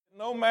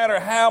No matter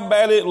how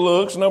bad it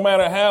looks, no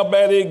matter how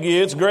bad it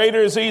gets,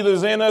 greater is he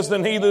that's in us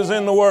than he that's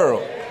in the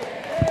world.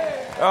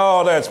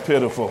 Oh, that's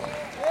pitiful.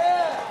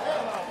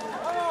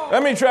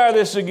 Let me try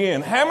this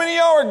again. How many of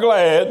y'all are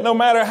glad, no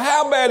matter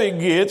how bad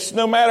it gets,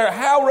 no matter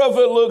how rough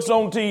it looks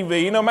on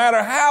TV, no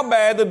matter how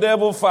bad the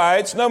devil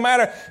fights, no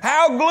matter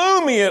how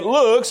gloomy it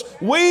looks,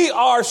 we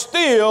are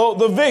still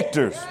the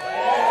victors?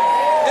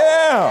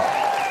 Yeah.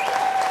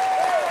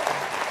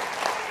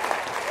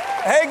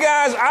 Hey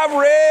guys, I've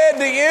read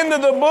the end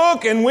of the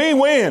book and we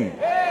win.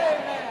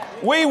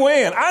 We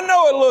win. I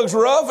know it looks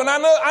rough, and I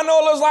know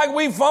it looks like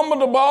we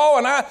fumbled the ball,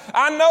 and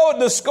I know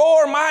the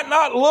score might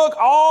not look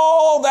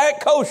all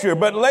that kosher,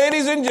 but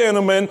ladies and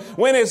gentlemen,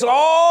 when it's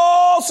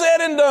all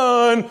said and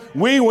done,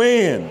 we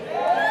win.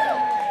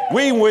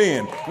 We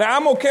win. Now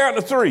I'm going to count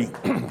to 3.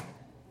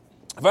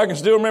 If I can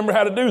still remember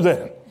how to do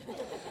that.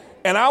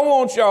 And I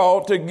want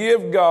y'all to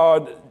give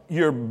God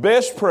your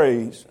best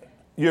praise,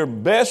 your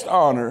best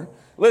honor.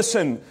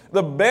 Listen,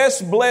 the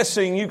best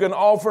blessing you can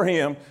offer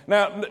him.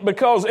 Now,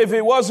 because if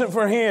it wasn't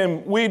for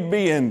him, we'd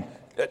be doomed.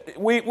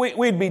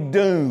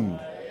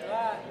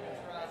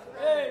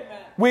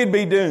 We'd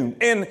be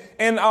doomed.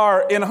 In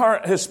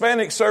our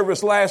Hispanic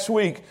service last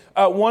week,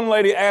 one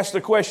lady asked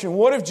the question,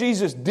 what if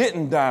Jesus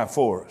didn't die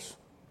for us?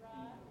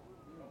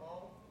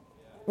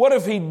 What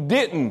if he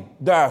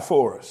didn't die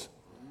for us?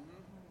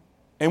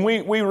 And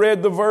we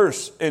read the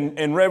verse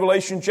in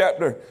Revelation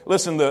chapter,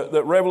 listen,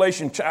 the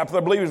Revelation chapter, I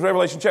believe it's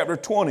Revelation chapter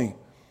 20,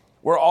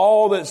 where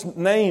all that's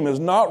name is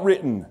not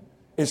written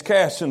is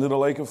cast into the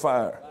lake of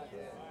fire.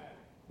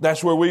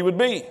 That's where we would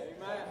be.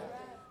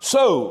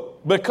 So,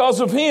 because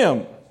of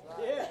him,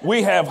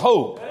 we have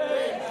hope.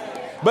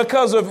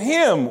 Because of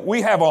him,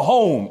 we have a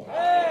home.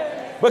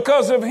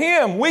 Because of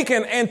him, we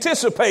can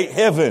anticipate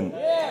heaven.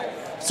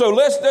 So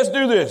let's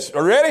do this.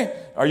 Are you ready?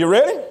 Are you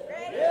ready?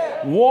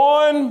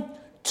 1,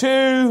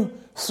 2,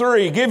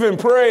 3. Give him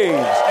praise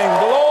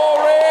and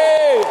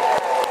glory.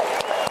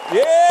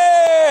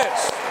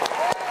 Yes.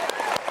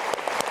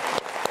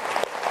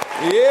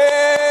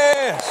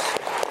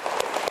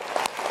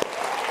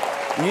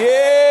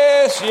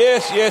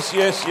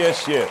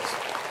 Yes. Yes.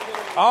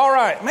 All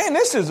right. Man,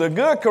 this is a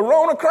good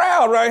Corona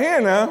crowd right here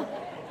now.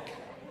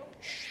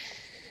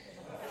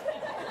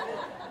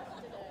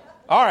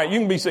 All right. You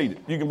can be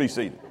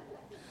seated.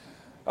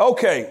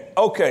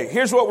 Okay.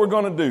 Here's what we're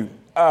going to do.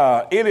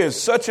 It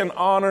is such an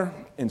honor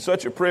and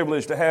such a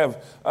privilege to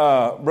have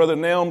Brother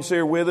Nelms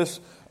here with us.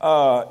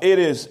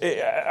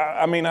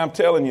 I'm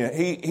telling you,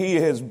 he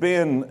has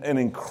been an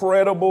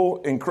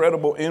incredible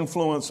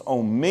influence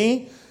on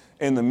me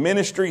in the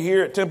ministry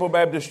here at Temple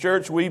Baptist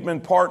Church. We've been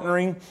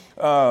partnering,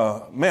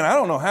 I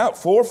don't know how,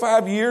 4 or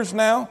 5 years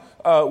now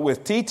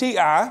with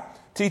TTI.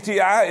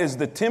 TTI is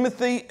the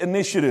Timothy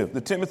Initiative,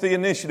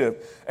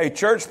 a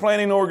church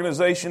planting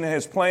organization that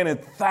has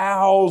planted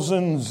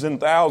thousands and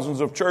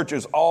thousands of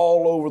churches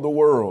all over the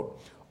world.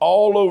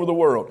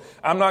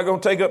 I'm not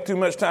going to take up too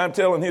much time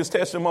telling his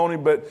testimony,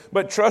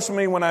 but trust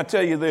me when I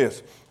tell you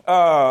this.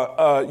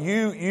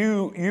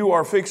 You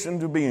are fixing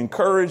to be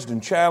encouraged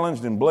and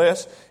challenged and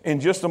blessed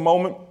in just a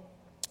moment.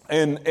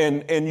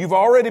 And you've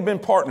already been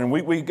partnering.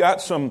 We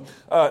got some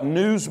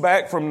news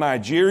back from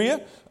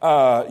Nigeria.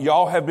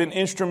 Y'all have been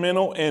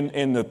instrumental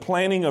in the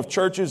planning of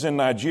churches in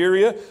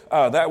Nigeria.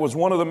 That was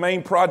one of the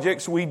main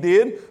projects we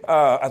did.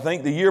 I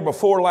think the year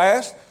before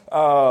last.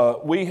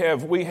 We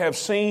have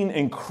seen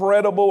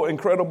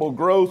incredible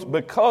growth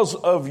because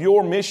of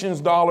your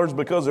missions dollars,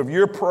 because of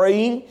your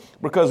praying,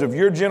 because of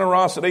your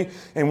generosity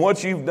and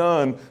what you've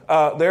done.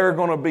 There are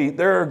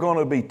going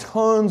to be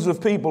tons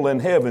of people in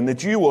heaven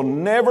that you will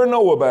never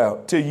know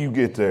about till you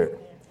get there.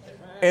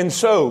 And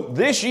so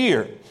this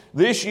year,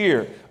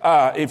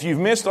 if you've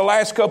missed the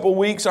last couple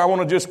weeks, I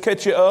want to just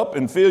catch you up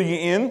and fill you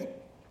in.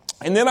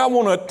 And then I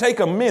want to take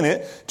a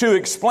minute to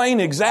explain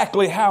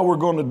exactly how we're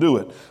going to do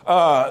it.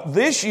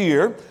 This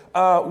year,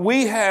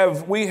 we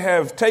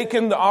have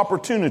taken the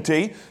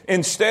opportunity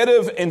instead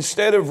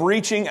of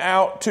reaching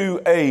out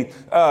to a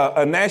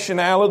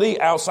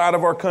nationality outside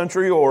of our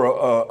country or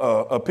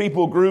a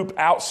people group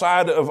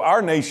outside of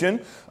our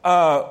nation.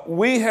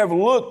 We have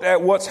looked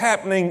at what's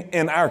happening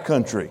in our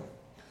country.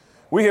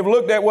 We have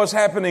looked at what's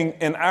happening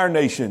in our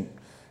nation.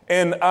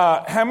 And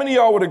how many of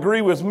y'all would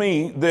agree with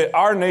me that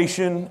our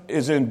nation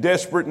is in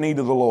desperate need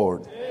of the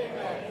Lord?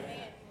 Amen.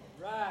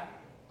 Right.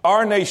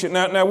 Our nation.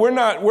 Now we're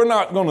not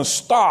going to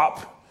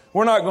stop.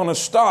 We're not going to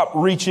stop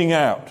reaching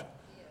out,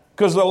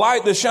 because the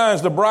light that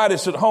shines the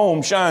brightest at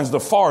home shines the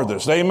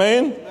farthest.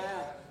 Amen.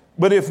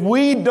 But if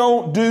we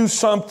don't do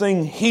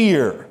something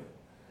here,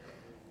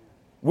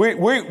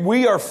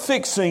 we are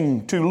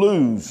fixing to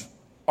lose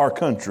our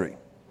country.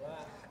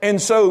 And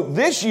so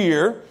this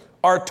year,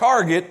 our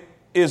target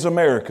is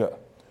America.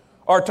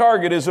 Our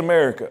target is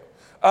America.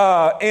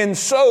 And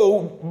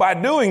so by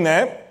doing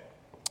that,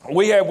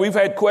 we've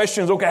had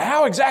questions. Okay,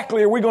 how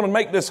exactly are we going to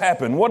make this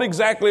happen? What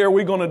exactly are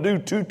we going to do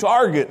to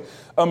target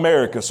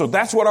America? So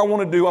that's what I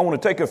want to do. I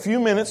want to take a few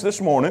minutes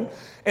this morning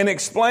and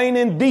explain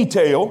in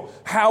detail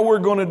how we're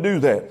going to do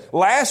that.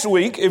 Last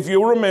week, if you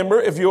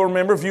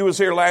was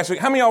here last week,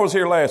 how many of y'all was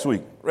here last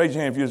week? Raise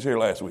your hand if you was here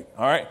last week.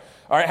 All right.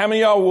 How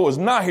many of y'all was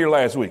not here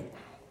last week?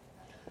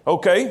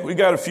 Okay, we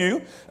got a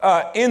few.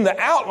 In the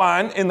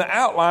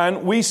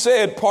outline, we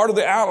said part of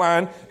the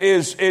outline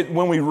is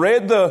when we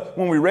read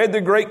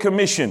the Great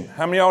Commission.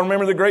 How many of y'all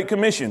remember the Great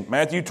Commission?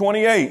 Matthew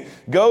 28.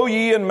 Go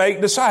ye and make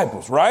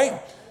disciples,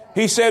 right?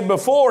 He said,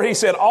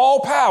 all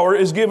power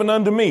is given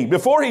unto me.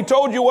 Before he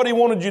told you what he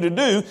wanted you to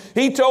do,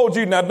 he told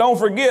you, now don't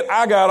forget,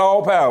 I got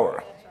all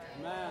power.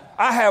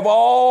 I have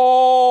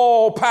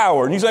all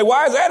power. And you say,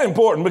 why is that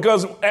important?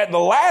 Because at the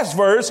last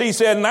verse, he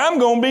said, and I'm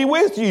going to be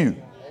with you.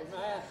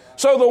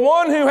 So the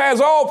one who has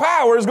all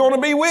power is going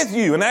to be with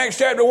you. In Acts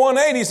chapter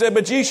 1:8, he said,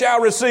 but ye shall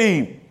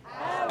receive.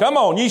 Come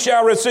on, ye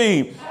shall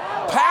receive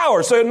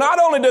power. So not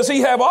only does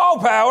he have all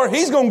power,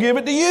 he's going to give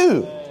it to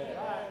you.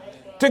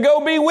 To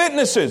go be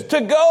witnesses.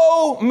 To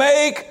go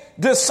make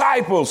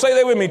disciples. Say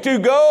that with me. To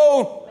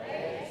go.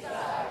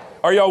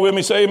 Are y'all with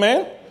me? Say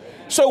amen.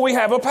 So we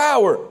have a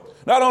power.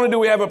 Not only do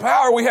we have a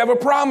power, we have a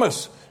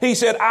promise. He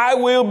said, I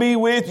will be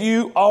with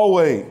you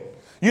always.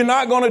 You're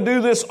not going to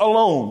do this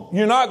alone.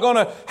 You're not going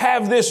to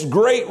have this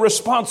great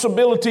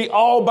responsibility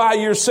all by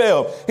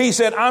yourself. He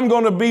said, I'm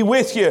going to be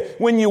with you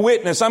when you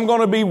witness. I'm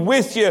going to be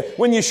with you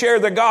when you share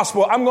the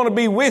gospel. I'm going to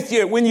be with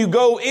you when you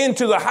go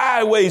into the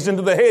highways,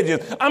 into the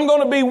hedges. I'm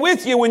going to be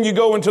with you when you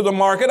go into the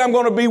market. I'm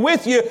going to be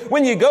with you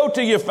when you go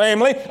to your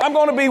family. I'm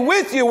going to be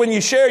with you when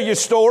you share your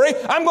story.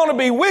 I'm going to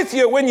be with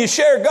you when you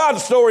share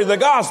God's story, the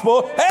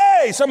gospel.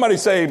 Hey, somebody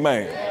say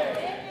amen.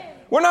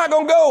 We're not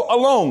going to go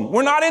alone.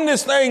 We're not in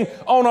this thing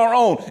on our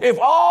own. If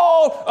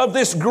all of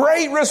this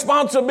great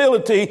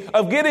responsibility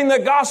of getting the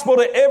gospel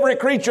to every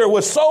creature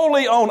was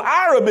solely on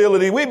our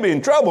ability, we'd be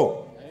in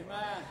trouble.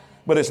 Amen.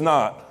 But it's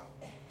not.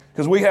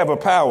 Because we have a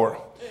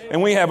power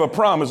and we have a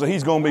promise that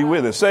he's going to be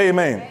with us. Say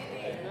amen.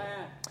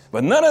 Amen.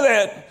 But none of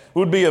that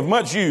would be of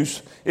much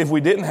use if we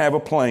didn't have a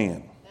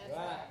plan.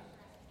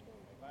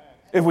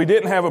 If we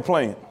didn't have a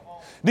plan.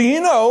 Do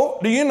you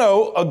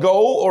know a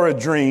goal or a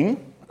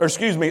dream?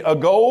 A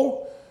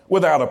goal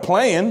without a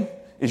plan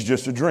is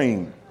just a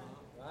dream.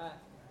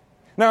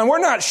 Now, we're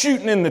not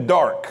shooting in the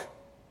dark,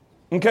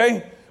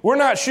 okay? We're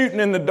not shooting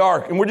in the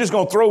dark and we're just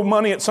going to throw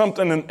money at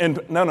something and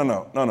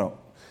no.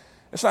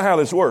 That's not how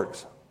this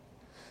works.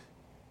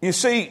 You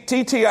see,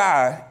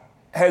 TTI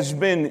has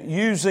been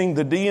using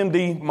the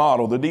D&D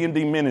model, the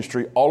D&D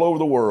ministry all over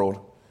the world,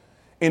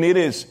 and it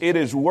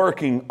is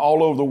working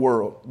all over the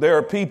world. There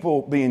are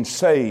people being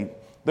saved.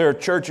 There are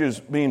churches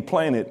being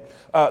planted.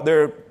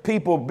 There are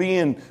people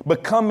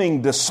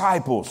becoming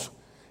disciples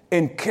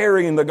and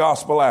carrying the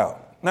gospel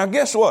out. Now,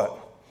 guess what?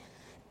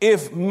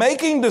 If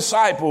making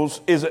disciples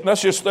is,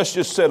 let's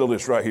just settle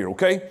this right here,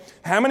 okay?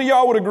 How many of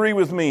y'all would agree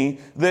with me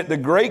that the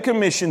Great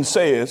Commission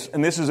says,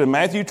 and this is in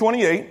Matthew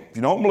 28. If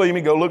you don't believe me,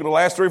 go look at the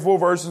last 3 or 4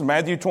 verses,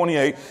 Matthew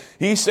 28.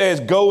 He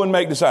says, go and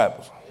make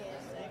disciples.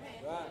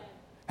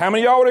 How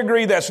many of y'all would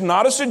agree that's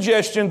not a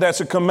suggestion, that's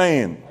a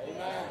command?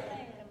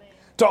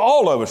 To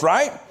all of us,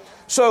 right?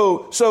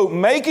 So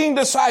making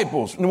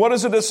disciples. And what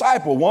is a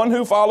disciple? One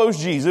who follows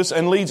Jesus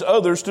and leads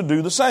others to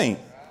do the same.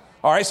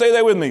 All right, say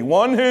that with me.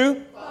 One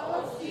who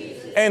follows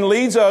Jesus and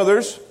leads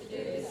others to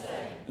do the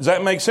same. Does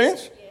that make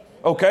sense?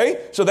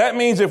 Okay, so that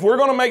means if we're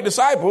going to make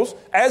disciples,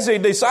 as a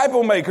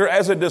disciple maker,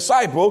 as a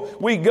disciple,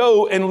 we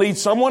go and lead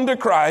someone to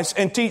Christ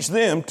and teach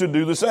them to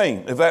do the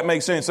same. If that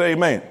makes sense, say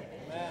amen.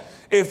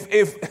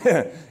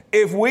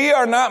 If we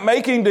are not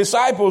making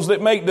disciples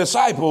that make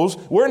disciples,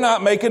 we're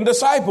not making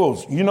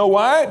disciples. You know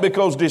why?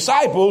 Because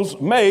disciples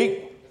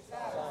make.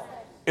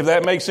 If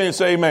that makes sense,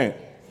 say amen.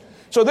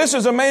 So this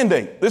is a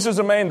mandate. This is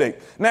a mandate.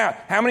 Now,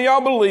 how many of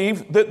y'all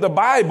believe that the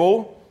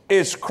Bible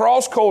is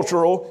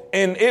cross-cultural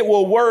and it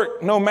will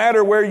work no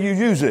matter where you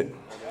use it?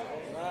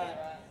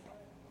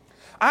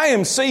 I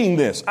am seeing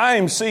this.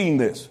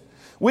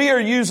 We are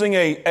using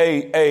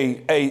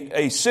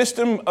a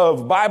system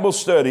of Bible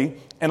study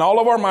in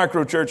all of our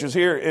micro churches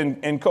here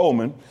in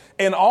Cullman.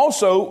 And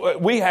also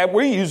we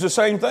use the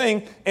same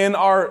thing in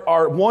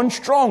our One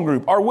Strong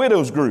group, our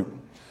widows group.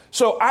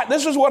 So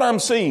this is what I'm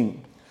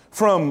seeing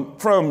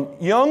from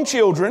young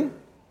children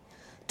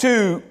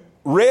to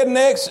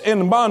rednecks in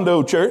the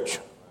Bondo church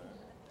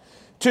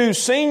to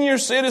senior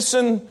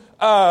citizen,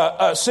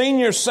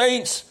 senior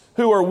saints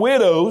who are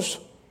widows.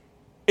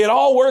 It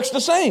all works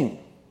the same.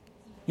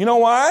 You know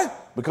why?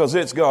 Because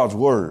it's God's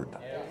word.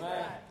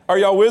 Amen. Are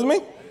y'all with me?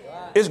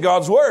 It's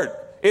God's word.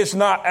 It's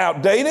not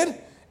outdated.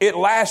 It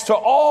lasts to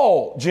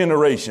all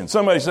generations.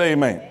 Somebody say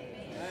amen. Amen.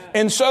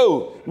 And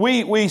so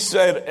we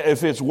said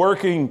if it's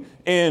working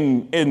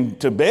in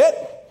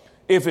Tibet,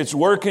 if it's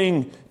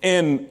working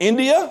in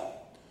India,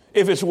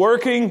 if it's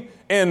working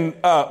in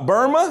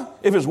Burma,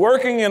 if it's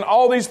working in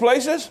all these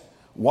places,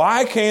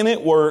 why can't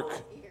it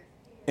work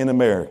in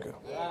America?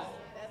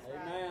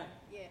 Amen.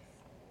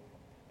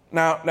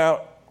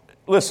 Now,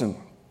 listen.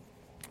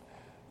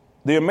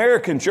 The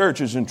American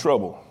church is in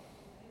trouble.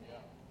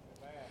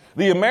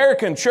 The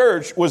American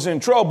church was in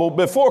trouble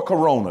before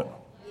Corona.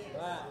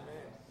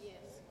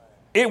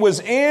 It was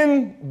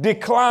in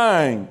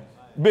decline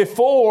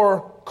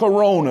before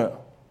Corona.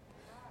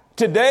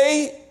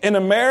 Today in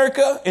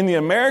America, in the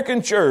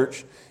American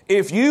church,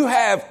 if you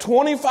have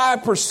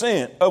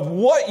 25% of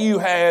what you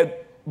had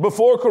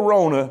before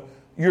Corona,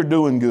 you're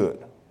doing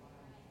good.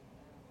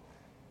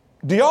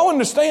 Do y'all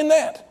understand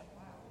that?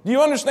 Do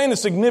you understand the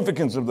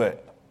significance of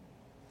that?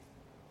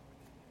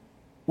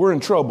 We're in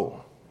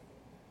trouble.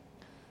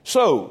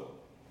 So,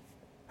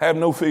 have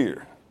no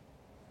fear,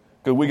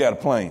 because we got a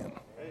plan.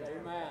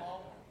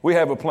 We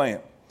have a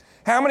plan.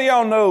 How many of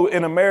y'all know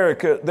in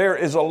America there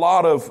is a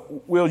lot of,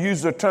 we'll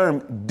use the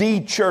term,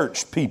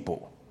 de-churched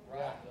people?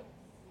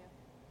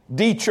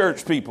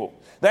 De-churched people.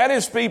 That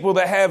is people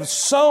that have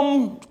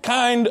some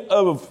kind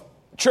of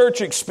church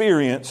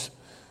experience,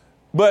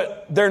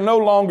 but they're no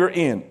longer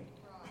in.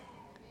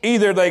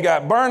 Either they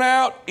got burnt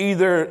out,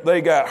 either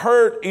they got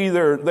hurt,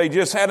 either they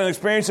just had an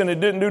experience and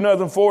it didn't do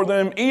nothing for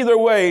them. Either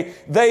way,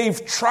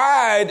 they've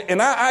tried, and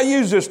I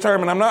use this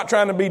term, and I'm not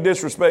trying to be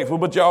disrespectful,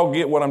 but y'all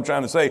get what I'm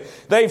trying to say.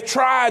 They've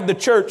tried the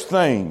church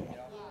thing.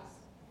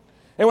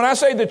 And when I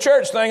say the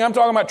church thing, I'm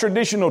talking about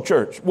traditional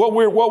church, what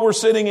we're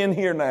sitting in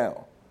here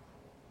now.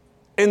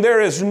 And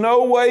there is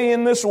no way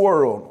in this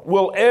world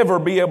we'll ever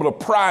be able to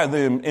pry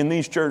them in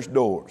these church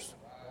doors.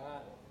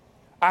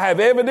 I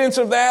have evidence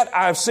of that.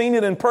 I've seen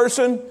it in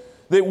person.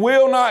 That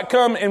will not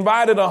come,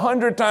 invited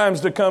 100 times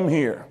to come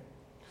here.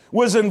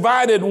 Was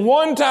invited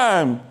one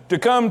time to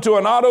come to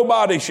an auto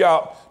body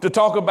shop to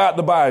talk about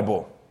the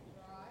Bible.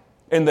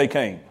 And they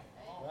came.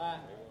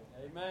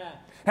 Amen.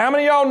 How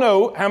many of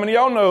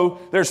y'all know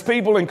there's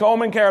people in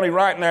Cullman County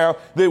right now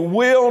that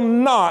will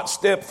not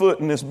step foot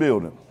in this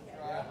building?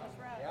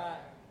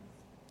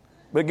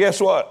 But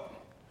guess what?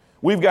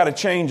 We've got to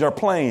change our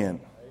plan.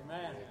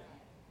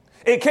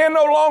 It can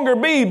no longer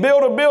be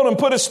build a building,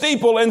 put a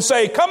steeple, and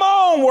say, come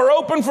on, we're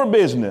open for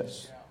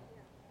business.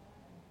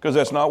 Because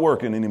that's not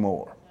working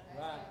anymore.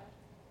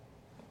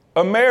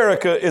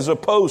 America is a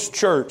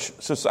post-church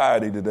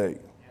society today.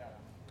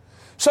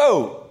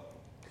 So,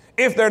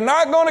 if they're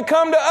not going to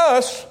come to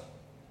us,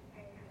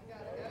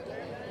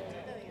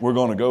 we're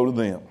going to go to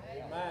them.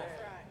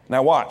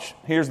 Now watch.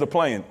 Here's the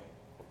plan.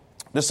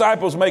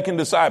 Disciples making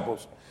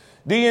disciples.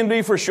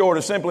 D&D for short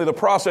is simply the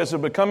process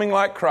of becoming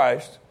like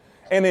Christ,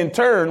 and in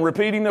turn,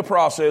 repeating the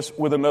process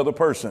with another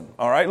person.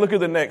 All right, look at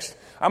the next.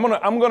 I'm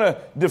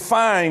gonna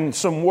define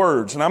some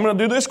words, and I'm gonna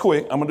do this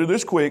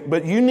quick.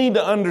 But you need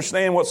to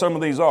understand what some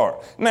of these are.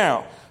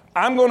 Now,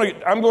 I'm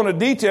gonna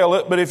detail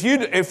it. But if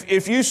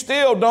you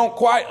still don't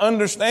quite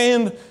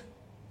understand,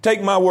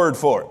 take my word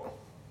for it,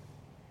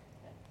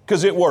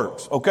 because it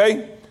works.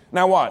 Okay.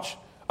 Now watch.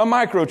 A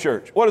micro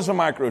church. What is a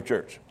micro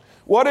church?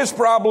 What is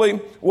probably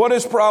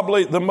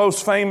the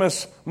most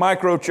famous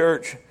micro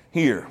church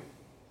here?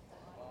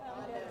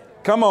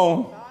 Come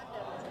on.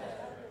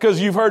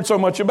 Because you've heard so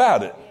much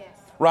about it.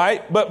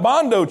 Right? But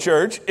Bondo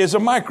Church is a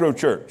micro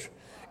church.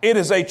 It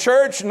is a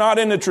church not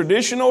in a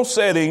traditional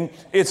setting.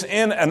 It's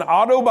in an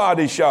auto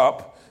body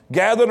shop,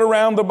 gathered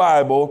around the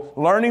Bible,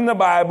 learning the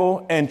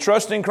Bible, and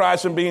trusting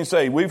Christ and being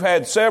saved. We've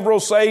had several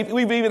saved.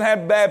 We've even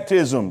had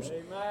baptisms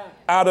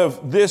out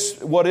of this.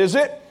 What is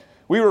it?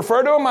 We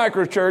refer to a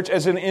micro church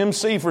as an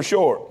MC for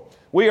short.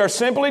 We are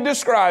simply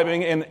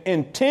describing an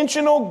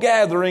intentional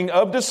gathering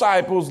of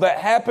disciples that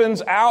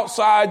happens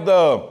outside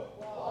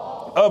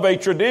of a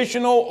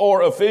traditional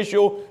or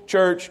official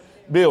church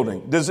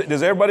building. Does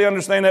everybody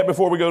understand that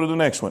before we go to the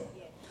next one?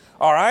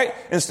 All right.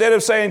 Instead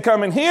of saying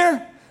come in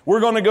here,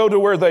 we're going to go to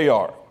where they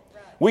are.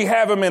 We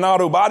have them in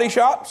auto body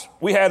shops.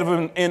 We have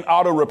them in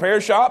auto repair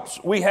shops.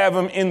 We have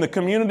them in the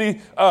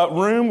community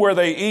room where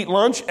they eat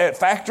lunch at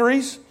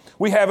factories.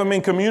 We have them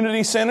in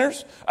community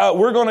centers.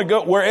 We're going to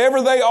go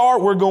wherever they are.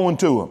 We're going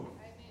to them.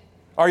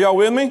 Are y'all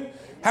with me?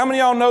 How many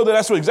of y'all know that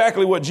that's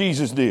exactly what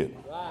Jesus did?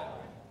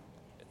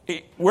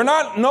 We're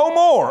not, no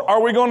more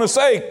are we going to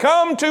say,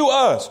 come to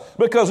us,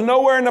 because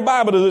nowhere in the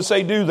Bible does it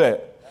say do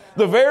that.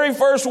 The very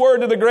first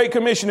word of the Great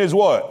Commission is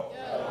what?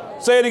 Go.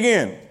 Say it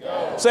again.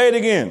 Go. Say it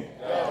again.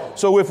 Go.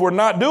 So if we're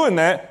not doing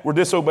that, we're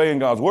disobeying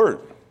God's word.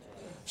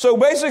 So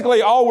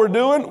basically all we're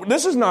doing,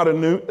 this is not a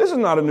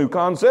new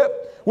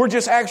concept. We're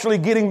just actually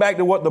getting back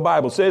to what the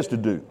Bible says to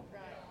do.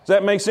 Does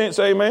that make sense?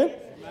 Say amen?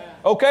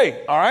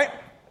 Okay. All right.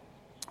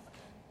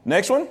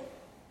 Next one.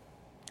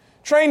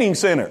 Training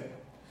center.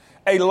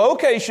 A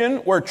location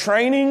where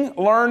training,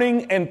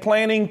 learning, and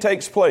planning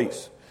takes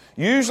place.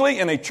 Usually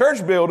in a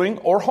church building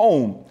or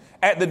home.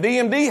 At the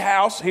DMD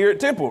house here at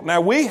Temple.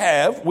 Now we've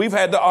had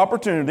the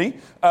opportunity,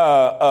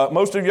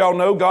 most of y'all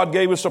know God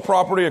gave us a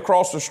property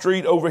across the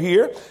street over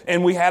here,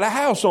 and we had a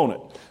house on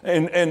it.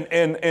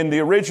 And the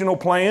original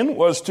plan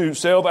was to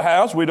sell the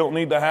house. We don't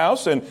need the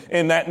house, and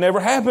that never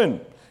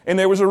happened. And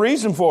there was a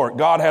reason for it.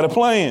 God had a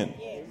plan.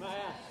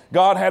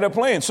 God had a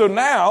plan. So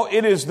now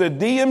it is the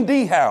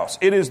DMD house.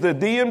 It is the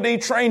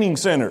DMD training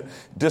center.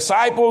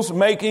 Disciples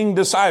making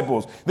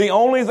disciples. The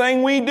only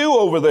thing we do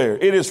over there,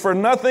 it is for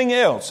nothing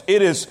else.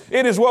 It is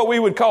what we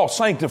would call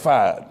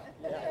sanctified.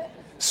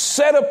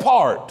 Set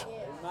apart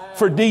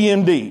for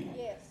DMD.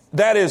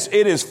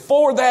 It is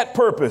for that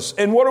purpose.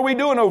 And what are we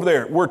doing over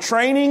there? We're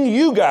training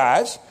you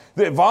guys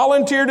that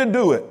volunteer to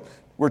do it.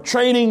 We're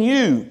training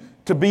you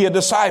to be a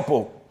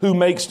disciple who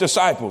makes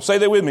disciples. Say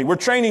that with me. We're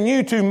training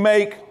you to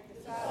make disciples.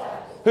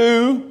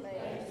 Who?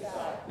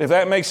 If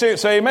that makes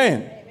sense, say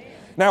amen.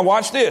 Now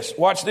watch this.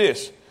 Watch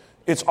this.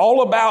 It's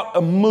all about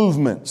a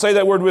movement. Say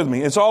that word with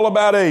me. It's all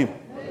about a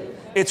movement.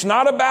 It's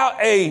not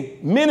about a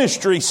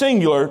ministry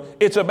singular.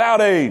 It's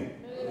about a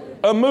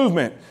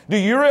movement. Do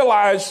you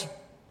realize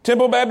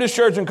Temple Baptist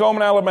Church in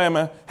Cullman,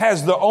 Alabama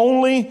has the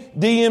only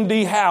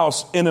DMD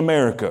house in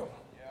America?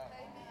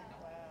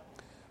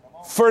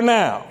 For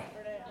now.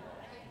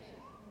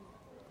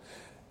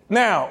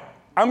 Now,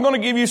 I'm going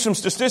to give you some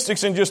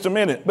statistics in just a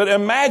minute, but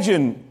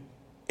imagine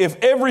if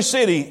every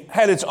city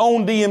had its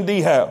own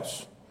DMD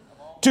house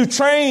to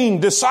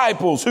train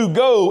disciples who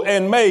go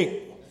and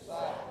make.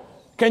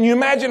 Can you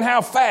imagine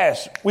how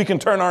fast we can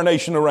turn our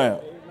nation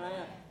around?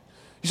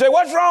 You say,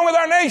 what's wrong with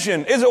our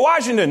nation? Is it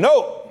Washington?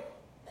 No,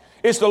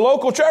 it's the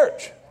local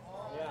church.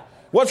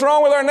 What's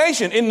wrong with our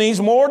nation? It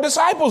needs more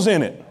disciples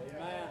in it.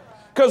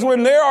 Because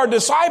when there are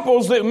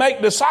disciples that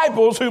make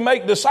disciples who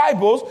make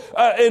disciples,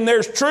 and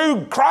there's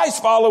true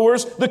Christ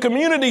followers, the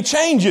community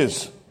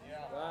changes.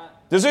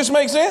 Does this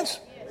make sense?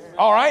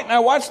 All right,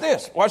 now watch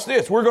this. Watch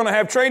this. We're going to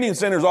have training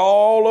centers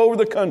all over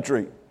the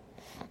country.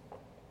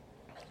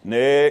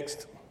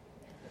 Next.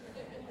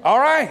 All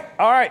right,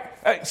 all right.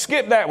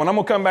 Skip that one. I'm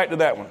going to come back to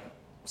that one.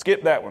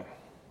 Skip that one.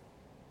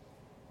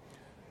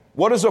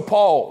 What is a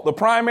Paul? The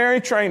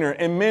primary trainer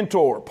and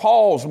mentor.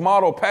 Paul's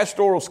model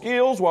pastoral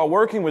skills while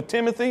working with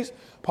Timothy's.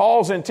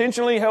 Paul's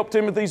intentionally helped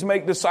Timothy's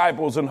make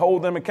disciples and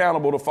hold them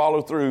accountable to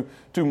follow through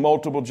to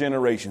multiple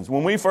generations.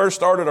 When we first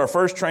started our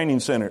first training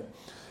center,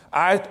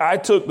 I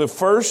took the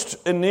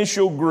first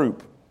initial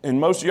group, and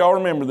most of y'all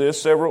remember this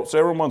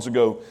several months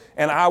ago,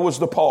 and I was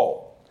the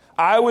Paul.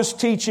 I was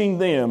teaching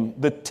them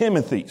the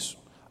Timothy's.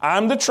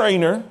 I'm the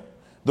trainer.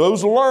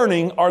 Those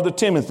learning are the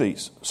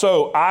Timothy's.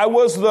 So I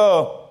was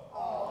the...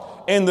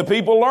 And the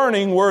people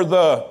learning were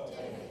the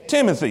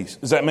Timothy's.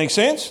 Does that make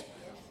sense?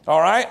 All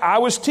right. I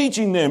was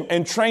teaching them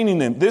and training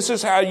them. This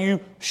is how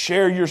you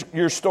share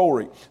your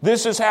story.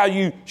 This is how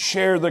you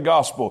share the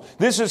gospel.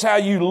 This is how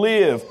you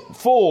live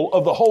full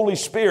of the Holy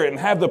Spirit and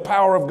have the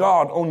power of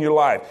God on your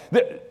life.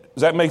 Does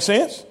that make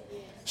sense?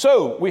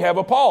 So we have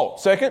a Paul.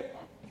 Second,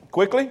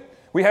 quickly,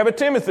 we have a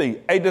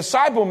Timothy, a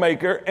disciple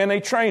maker and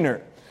a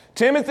trainer.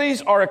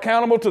 Timothy's are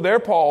accountable to their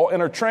Paul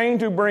and are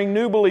trained to bring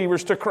new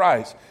believers to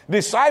Christ,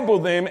 disciple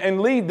them,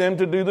 and lead them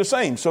to do the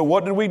same. So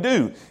what did we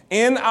do?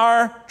 In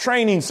our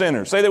training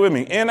center, say that with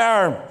me,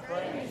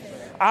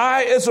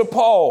 I, as a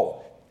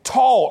Paul,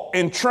 taught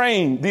and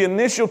trained the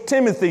initial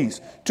Timothy's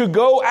to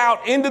go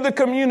out into the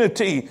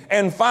community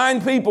and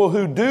find people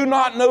who do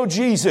not know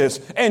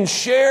Jesus and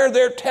share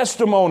their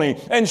testimony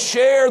and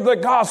share the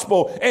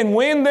gospel and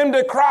win them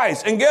to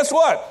Christ. And guess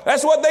what?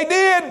 That's what they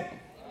did.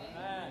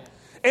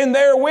 And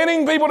they're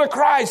winning people to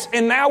Christ.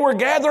 And now we're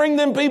gathering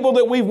them people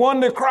that we've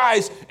won to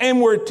Christ.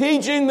 And we're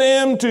teaching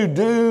them to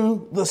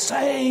do the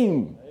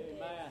same.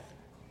 Amen.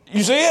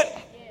 You see it?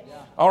 Yeah.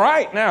 All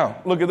right.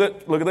 Now, look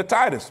at the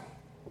Titus.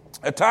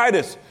 A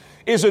Titus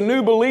is a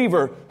new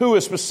believer who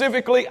is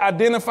specifically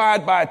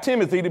identified by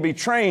Timothy to be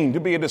trained to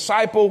be a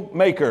disciple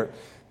maker.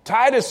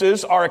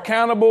 Tituses are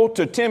accountable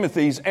to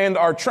Timothy's and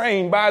are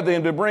trained by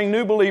them to bring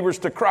new believers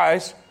to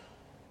Christ,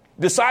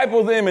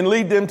 disciple them, and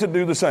lead them to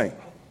do the same.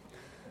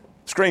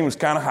 Screen was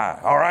kind of high.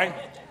 All right.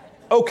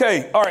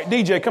 Okay. All right.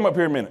 DJ, come up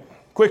here a minute.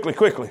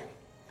 Quickly.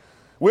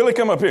 Willie,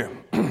 come up here.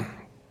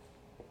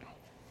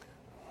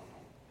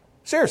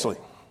 Seriously.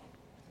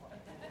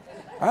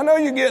 I know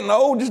you're getting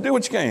old. Just do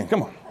what you can.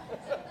 Come on.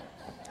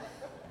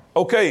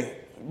 Okay.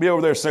 Be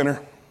over there, center.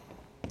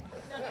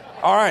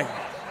 All right.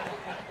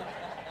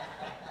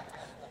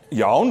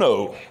 Y'all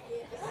know.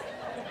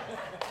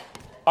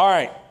 All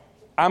right.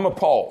 I'm a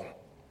Paul.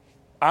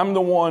 I'm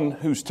the one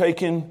who's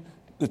taken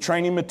the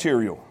training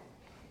material.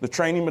 The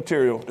training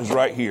material is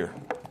right here.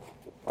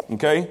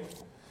 Okay?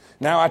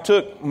 Now I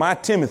took my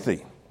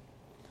Timothy.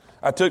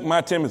 And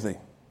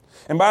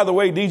by the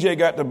way, DJ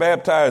got to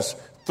baptize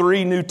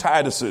 3 new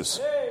Tituses.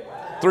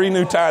 3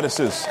 new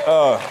Tituses.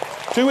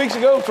 2 weeks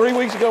ago, 3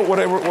 weeks ago,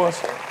 whatever it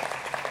was.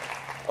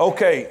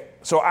 Okay,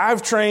 so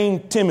I've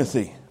trained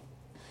Timothy.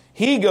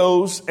 He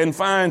goes and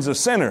finds a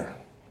sinner.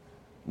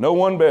 No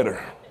one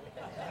better.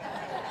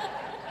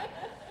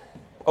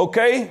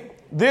 Okay,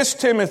 this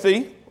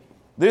Timothy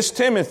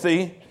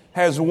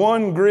has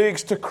won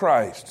Griggs to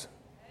Christ.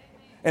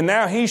 And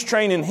now he's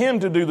training him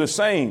to do the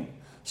same.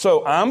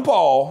 So I'm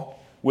Paul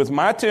with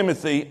my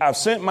Timothy. I've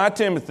sent my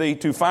Timothy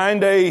to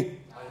find a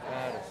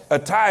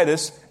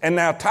Titus. And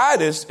now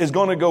Titus is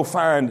going to go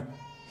find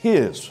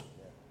his.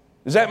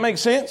 Does that make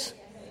sense?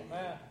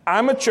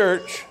 I'm a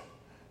church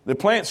that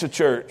plants a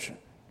church.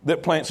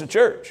 that plants a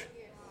church.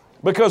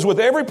 Because with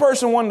every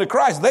person won to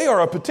Christ, they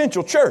are a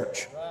potential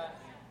church.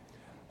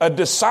 A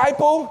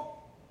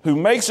disciple who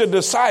makes a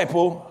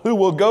disciple who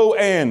will go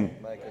and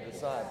make a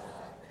disciple.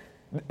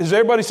 Does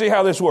everybody see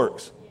how this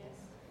works?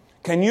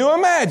 Can you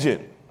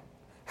imagine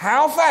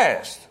how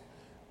fast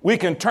we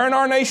can turn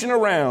our nation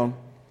around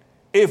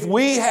if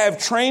we have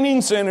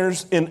training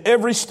centers in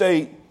every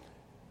state,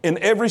 in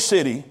every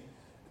city?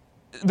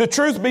 The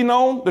truth be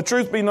known,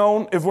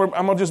 I'm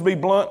going to just be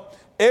blunt,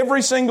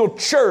 every single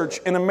church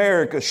in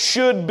America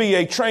should be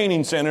a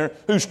training center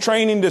who's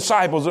training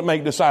disciples that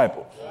make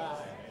disciples.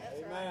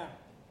 Amen.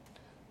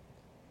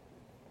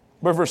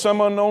 But for some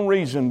unknown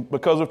reason,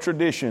 because of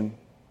tradition,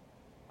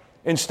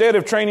 instead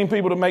of training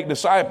people to make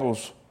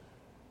disciples,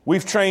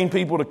 we've trained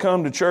people to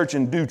come to church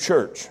and do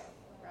church.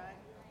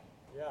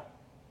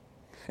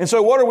 And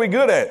so what are we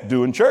good at?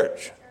 Doing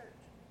church.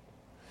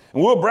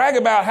 And we'll brag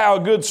about how a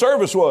good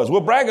service was. We'll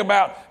brag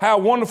about how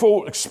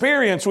wonderful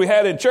experience we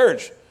had in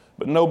church.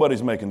 But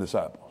nobody's making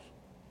disciples.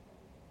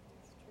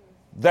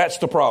 That's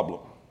the problem.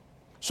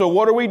 So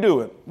what are we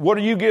doing? What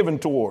are you giving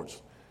towards?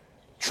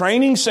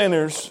 Training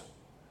centers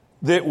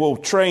that will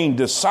train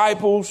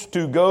disciples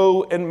to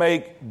go and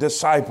make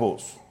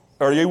disciples.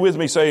 Are you with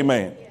me? Say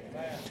amen.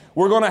 Amen.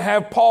 We're going to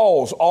have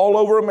Pauls all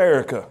over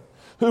America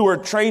who are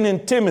training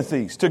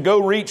Timothys to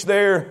go reach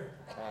their...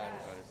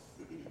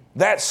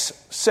 That's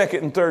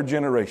second and third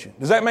generation.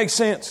 Does that make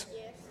sense?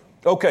 Yes.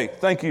 Okay,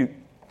 thank you.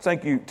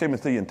 Thank you,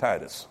 Timothy and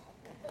Titus.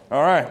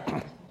 All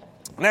right.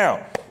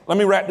 Now, let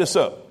me wrap this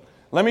up.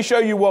 Let me show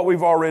you what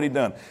we've already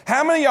done.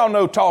 How many of y'all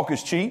know talk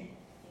is cheap?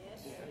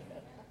 Yes.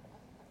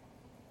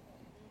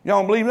 Y'all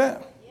don't believe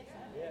that?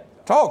 Yes.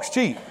 Talk's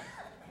cheap.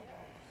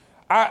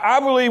 I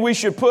believe we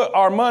should put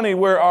our money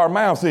where our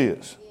mouth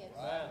is.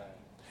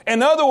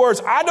 In other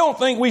words, I don't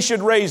think we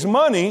should raise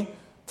money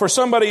for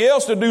somebody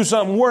else to do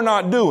something we're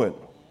not doing.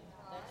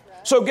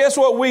 So guess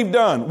what we've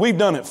done? We've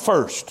done it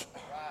first.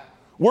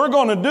 We're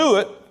going to do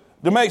it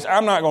to make,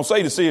 I'm not going to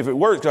say to see if it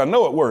works because I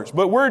know it works,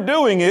 but we're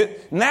doing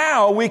it.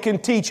 Now we can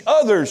teach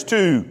others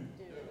to.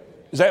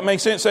 Does that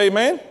make sense? Say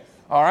amen.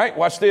 All right,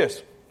 watch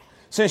this.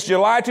 Since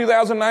July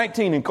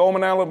 2019 in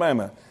Cullman,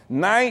 Alabama,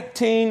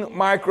 19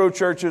 micro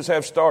churches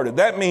have started.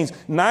 That means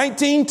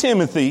 19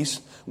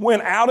 Timothys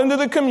went out into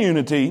the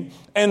community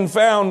and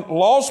found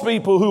lost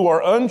people who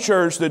are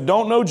unchurched, that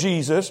don't know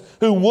Jesus,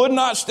 who would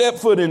not step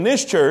foot in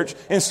this church.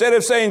 Instead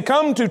of saying,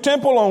 come to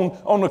Temple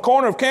on the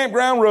corner of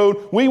Campground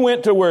Road, we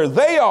went to where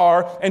they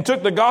are and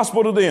took the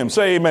gospel to them.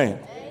 Say amen.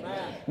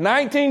 Amen.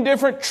 19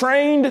 different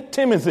trained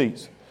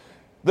Timothys.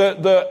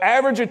 The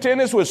average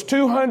attendance was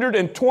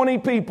 220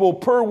 people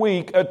per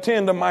week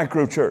attend a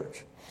micro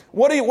church.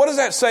 What is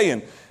that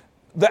saying?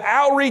 The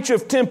outreach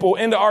of Temple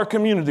into our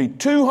community,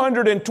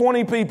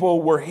 220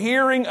 people were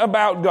hearing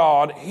about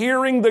God,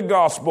 hearing the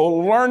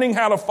gospel, learning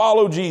how to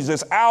follow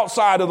Jesus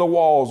outside of the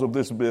walls of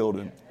this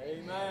building.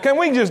 Amen. Can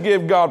we just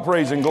give God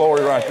praise and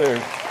glory right there?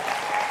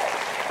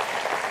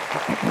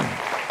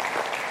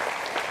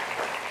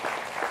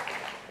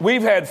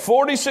 We've had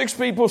 46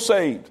 people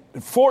saved,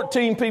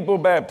 14 people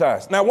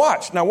baptized. Now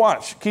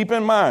watch. Keep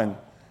in mind,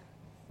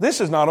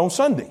 this is not on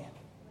Sunday.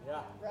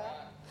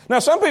 Now,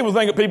 some people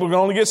think that people can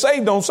only get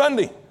saved on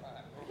Sunday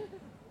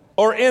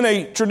or in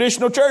a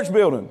traditional church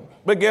building.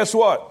 But guess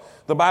what?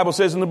 The Bible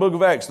says in the book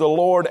of Acts, the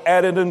Lord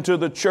added unto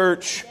the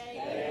church.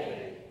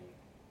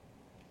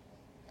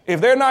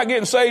 If they're not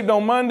getting saved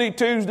on Monday,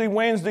 Tuesday,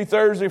 Wednesday,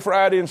 Thursday,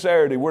 Friday, and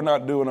Saturday, we're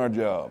not doing our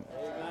job.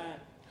 Amen.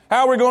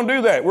 How are we going to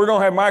do that? We're going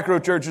to have micro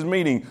churches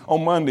meeting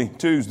on Monday,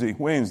 Tuesday,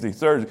 Wednesday,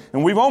 Thursday.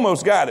 And we've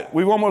almost got it.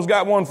 We've almost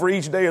got one for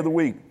each day of the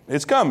week.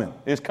 It's coming.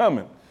 It's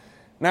coming.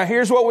 Now,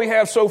 here's what we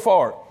have so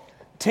far.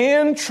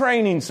 10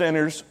 training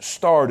centers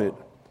started.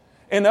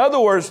 In other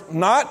words,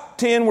 not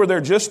 10 where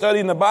they're just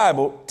studying the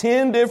Bible,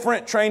 10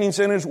 different training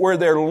centers where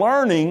they're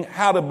learning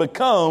how to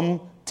become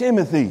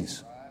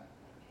Timothys.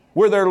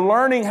 Where they're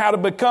learning how to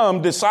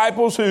become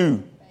disciples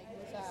who?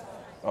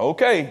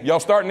 Okay,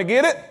 y'all starting to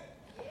get it?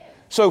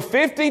 So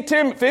 52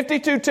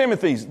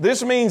 Timothys.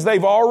 This means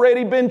they've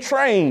already been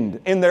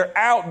trained and they're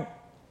out.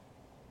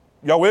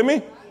 Y'all with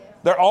me?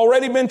 They're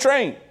already been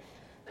trained.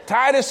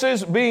 Titus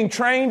is being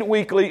trained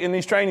weekly in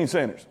these training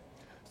centers.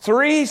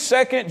 3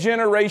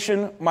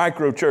 second-generation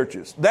micro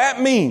churches.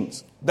 That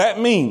means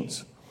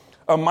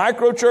a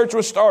micro church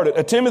was started.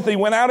 A Timothy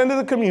went out into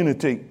the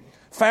community,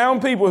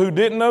 found people who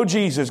didn't know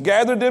Jesus,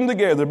 gathered them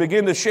together,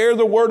 began to share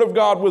the word of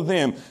God with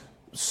them.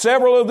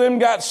 Several of them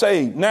got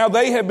saved. Now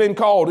they have been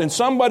called, and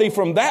somebody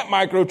from that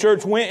micro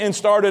church went and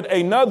started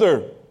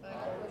another.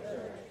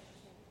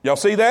 Y'all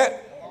see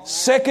that?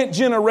 Second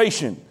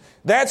generation.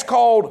 That's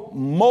called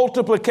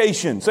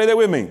multiplication. Say that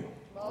with me.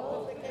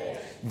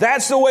 Multiplication.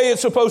 That's the way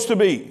it's supposed to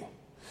be.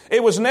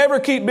 It was never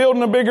keep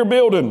building a bigger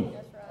building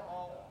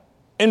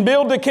and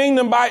build the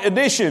kingdom by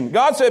addition.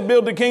 God said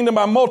build the kingdom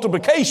by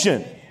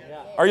multiplication.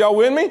 Are y'all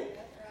with me?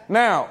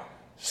 Now,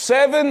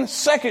 7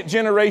 second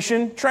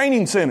generation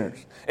training centers.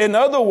 In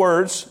other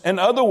words,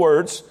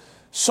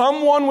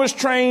 someone was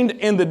trained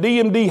in the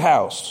DMD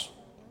house.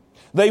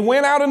 They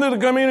went out into the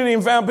community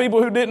and found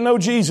people who didn't know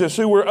Jesus,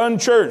 who were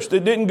unchurched,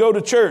 that didn't go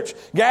to church,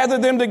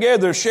 gathered them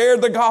together,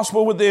 shared the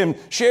gospel with them,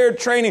 shared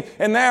training,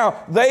 and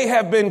now they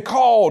have been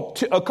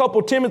called, a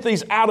couple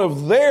Timothys out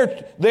of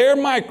their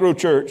micro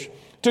church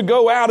to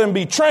go out and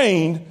be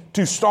trained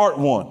to start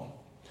one.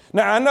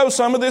 Now, I know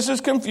some of this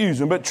is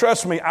confusing, but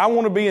trust me, I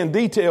want to be in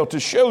detail to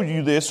show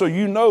you this so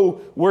you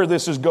know where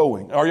this is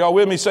going. Are y'all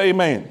with me? Say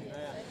amen. Amen.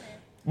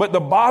 But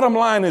the bottom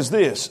line is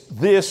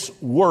this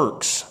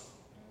works.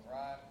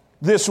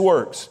 This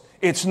works.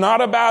 It's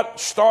not about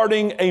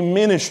starting a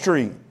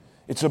ministry.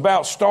 It's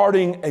about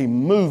starting a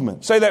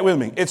movement. Say that with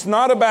me. It's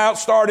not about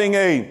starting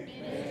a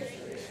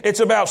ministry. It's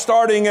about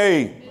starting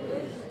a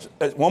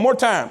movement. One more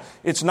time.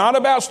 It's not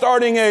about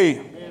starting a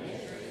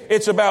ministry.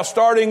 It's about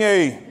starting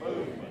a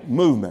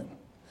movement.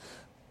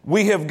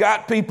 We have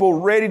got people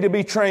ready to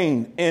be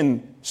trained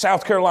in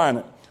South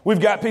Carolina. We've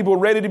got people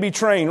ready to be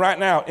trained right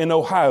now in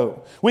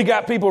Ohio. We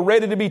got people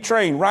ready to be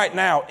trained right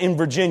now in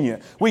Virginia.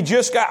 I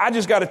just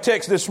got a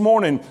text this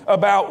morning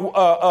about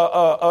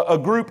a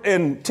group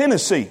in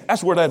Tennessee.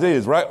 That's where that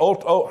is, right?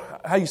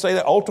 How you say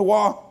that?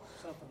 Ottawa?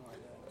 Something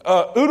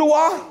like that.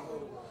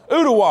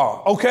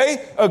 Ottawa.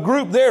 Okay. A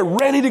group there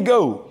ready to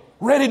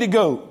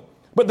go.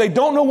 But they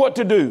don't know what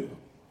to do.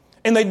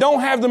 And they don't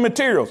have the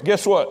materials.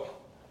 Guess what?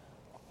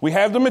 We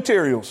have the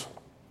materials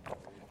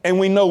and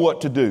we know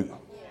what to do.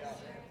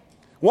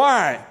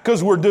 Why?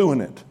 Because we're doing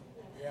it.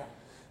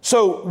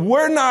 So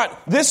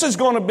this is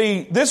going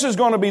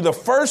to be the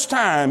first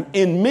time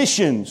in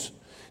missions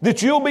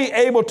that you'll be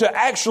able to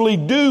actually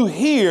do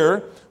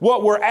here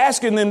what we're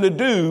asking them to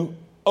do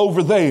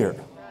over there.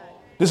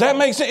 Does that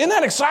make sense? Isn't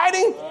that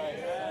exciting?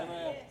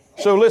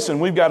 So listen,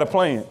 we've got a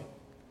plan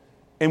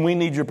and we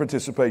need your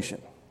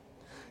participation.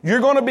 You're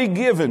going to be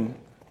given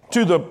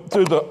to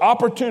the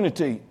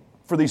opportunity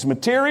for these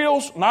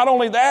materials, not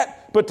only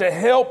that, but to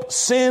help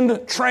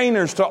send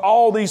trainers to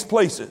all these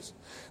places.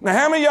 Now,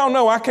 how many of y'all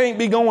know I can't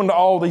be going to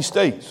all these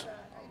states?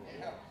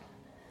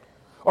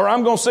 Or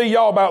I'm going to see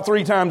y'all about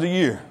 3 times a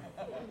year.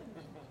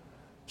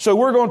 So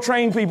we're going to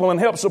train people and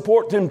help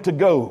support them to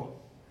go.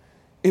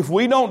 If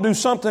we don't do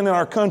something in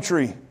our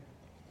country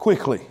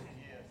quickly,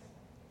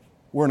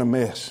 we're in a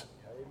mess.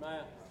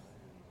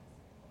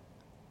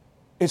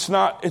 It's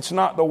not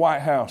the White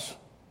House.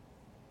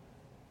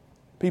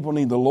 People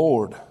need the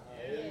Lord.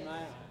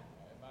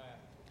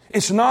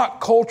 It's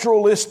not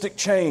culturalistic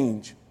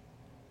change.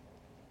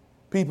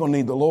 People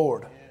need the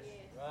Lord.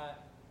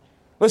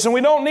 Listen,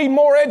 we don't need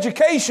more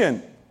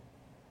education.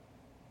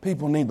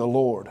 People need the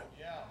Lord.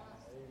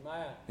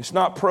 It's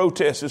not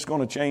protest that's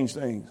going to change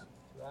things.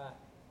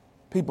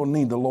 People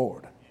need the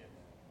Lord.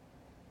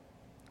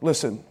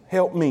 Listen,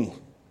 help me.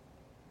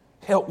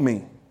 Help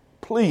me.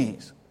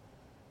 Please,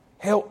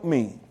 help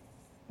me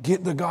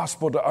get the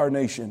gospel to our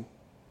nation.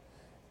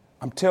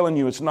 I'm telling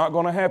you, it's not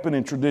going to happen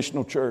in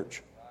traditional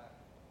church.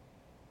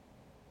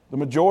 The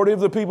majority of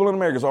the people in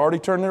America has already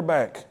turned their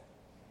back.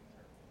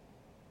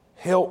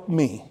 Help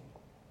me.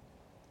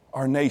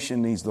 Our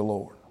nation needs the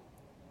Lord.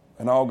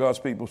 And all God's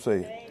people say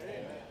it.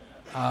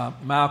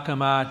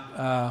 Malcolm,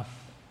 I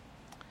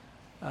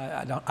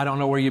don't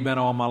know where you've been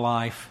all my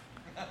life.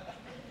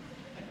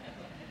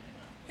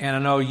 And I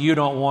know you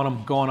don't want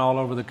them going all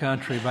over the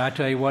country, but I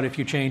tell you what, if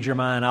you change your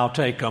mind, I'll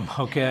take them,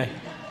 okay?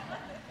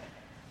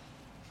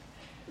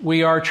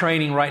 We are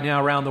training right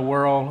now around the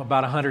world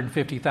about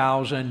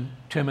 150,000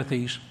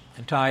 Timothys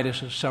and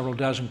Titus, several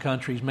dozen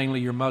countries, mainly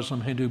your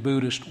Muslim, Hindu,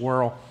 Buddhist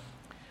world.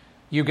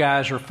 You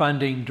guys are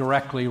funding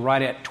directly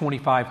right at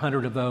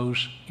 2,500 of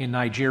those in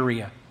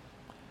Nigeria.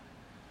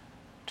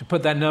 To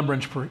put that number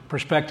in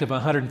perspective,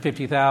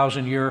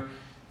 150,000,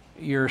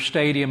 your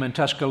stadium in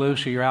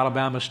Tuscaloosa, your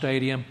Alabama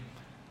stadium,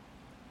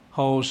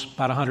 holds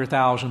about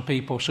 100,000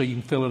 people, so you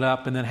can fill it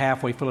up and then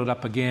halfway fill it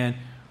up again.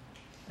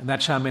 And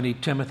that's how many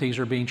Timothys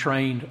are being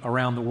trained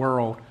around the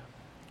world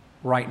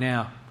right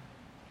now.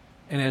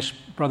 And as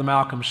Brother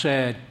Malcolm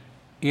said,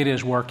 it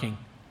is working.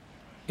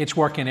 It's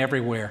working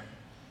everywhere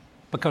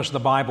because the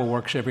Bible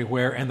works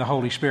everywhere and the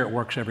Holy Spirit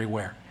works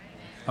everywhere.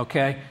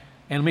 Okay?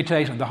 And let me tell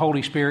you something, the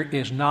Holy Spirit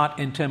is not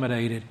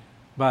intimidated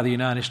by the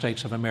United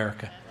States of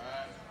America.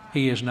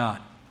 He is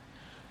not.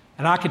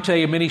 And I could tell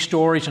you many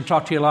stories and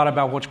talk to you a lot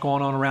about what's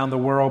going on around the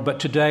world, but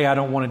today I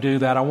don't want to do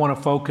that. I want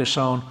to focus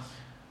on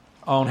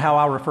how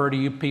I refer to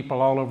you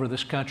people all over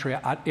this country.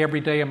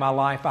 Every day of my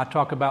life, I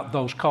talk about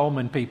those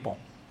Cullman people.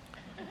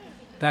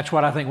 That's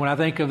what I think. When I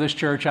think of this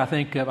church, I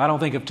don't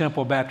think of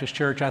Temple Baptist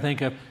Church. I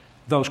think of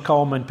those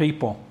Cullman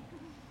people.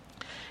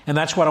 And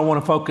that's what I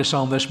want to focus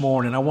on this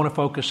morning. I want to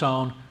focus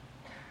on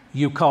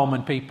you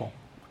Cullman people.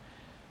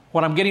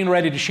 What I'm getting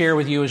ready to share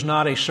with you is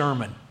not a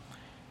sermon.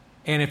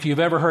 And if you've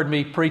ever heard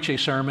me preach a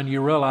sermon,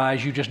 you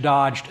realize you just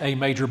dodged a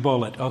major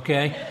bullet,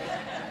 okay?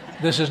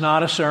 This is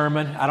not a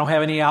sermon. I don't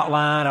have any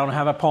outline. I don't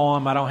have a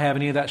poem. I don't have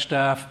any of that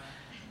stuff.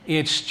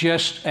 It's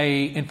just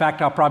in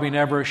fact, I'll probably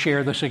never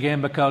share this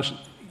again because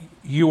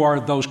you are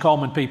those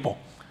Cullman people.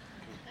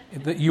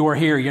 You are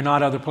here. You're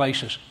not other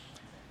places.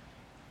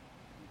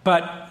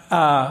 But,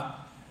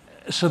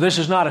 so this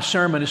is not a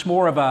sermon. It's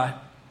more of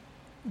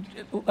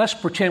let's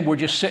pretend we're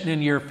just sitting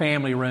in your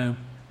family room.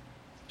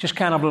 Just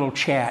kind of a little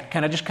chat.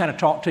 Can I just kind of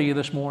talk to you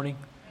this morning?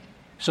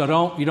 So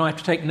you don't have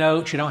to take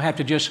notes. You don't have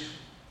to just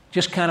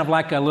kind of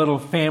like a little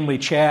family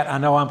chat. I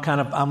know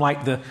I'm like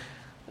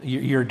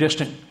your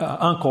distant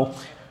uncle,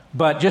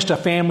 but just a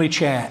family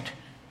chat.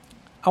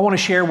 I want to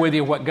share with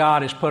you what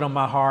God has put on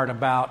my heart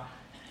about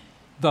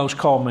those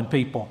Cullman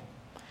people.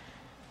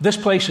 This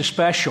place is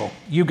special.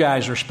 You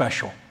guys are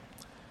special.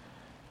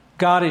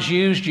 God has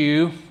used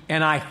you,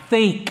 and I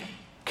think,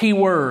 key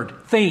word,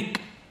 think.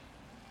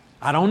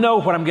 I don't know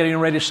what I'm getting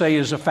ready to say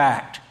is a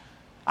fact.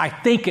 I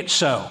think it's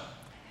so.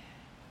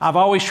 I've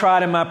always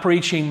tried in my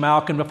preaching,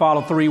 Malcolm, to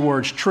follow 3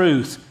 words: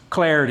 truth,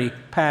 clarity,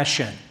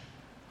 passion.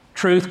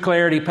 Truth,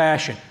 clarity,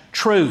 passion.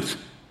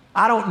 Truth.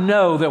 I don't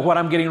know that what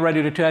I'm getting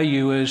ready to tell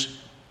you is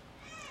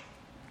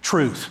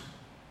truth,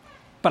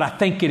 but I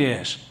think it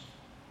is.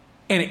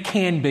 And it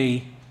can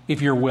be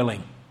if you're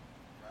willing.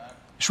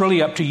 It's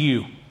really up to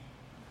you.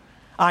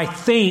 I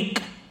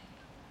think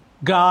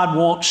God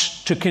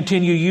wants to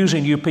continue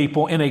using you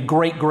people in a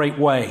great, great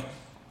way.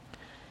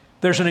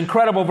 There's an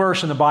incredible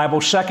verse in the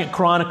Bible, 2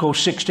 Chronicles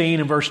 16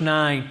 and verse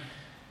 9.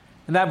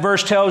 And that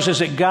verse tells us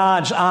that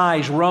God's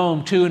eyes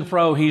roam to and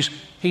fro.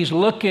 He's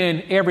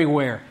looking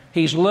everywhere.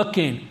 He's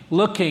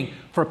looking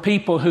for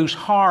people whose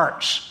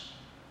hearts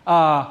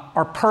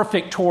are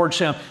perfect towards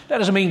Him. That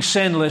doesn't mean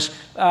sinless.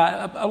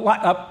 A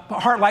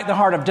heart like the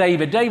heart of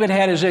David. David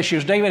had his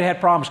issues. David had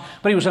problems.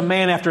 But he was a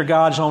man after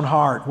God's own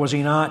heart, was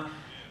he not?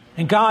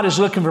 And God is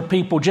looking for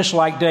people just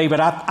like David.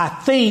 I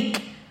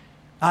think,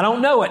 I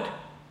don't know it,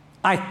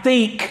 I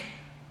think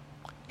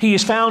He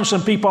has found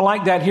some people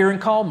like that here in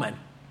Cullman.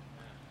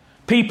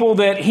 People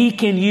that He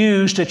can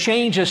use to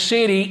change a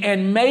city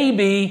and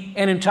maybe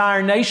an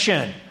entire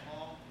nation.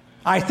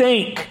 I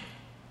think,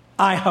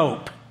 I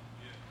hope.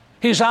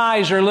 His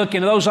eyes are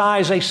looking. Those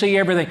eyes, they see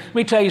everything. Let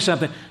me tell you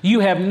something.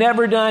 You have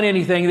never done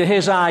anything that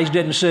His eyes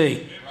didn't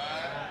see.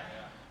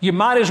 You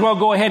might as well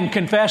go ahead and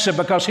confess it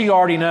because He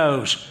already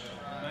knows.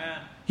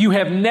 You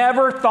have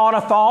never thought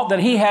a thought that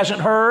He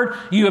hasn't heard.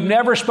 You have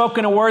never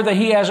spoken a word that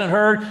He hasn't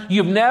heard. He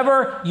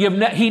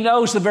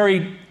knows the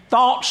very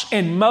thoughts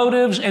and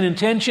motives and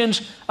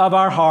intentions of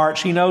our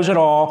hearts. He knows it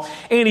all.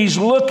 And He's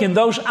looking.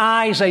 Those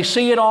eyes, they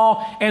see it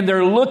all. And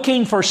they're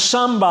looking for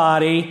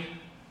somebody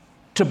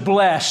to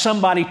bless,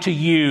 somebody to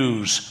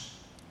use.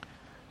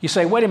 You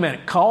say, wait a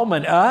minute,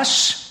 Cullman,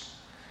 us?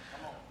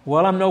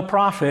 Well, I'm no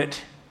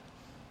prophet,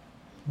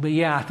 but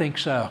yeah, I think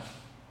so.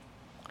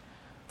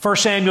 1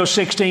 Samuel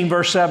 16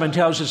 verse 7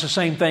 tells us the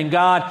same thing.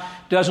 God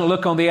doesn't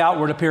look on the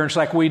outward appearance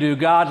like we do.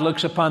 God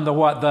looks upon the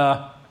what? The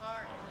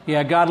heart.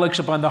 Yeah, God looks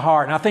upon the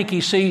heart. And I think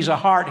He sees a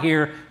heart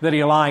here that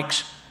He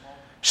likes.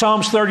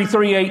 Psalms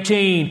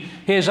 33:18,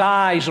 His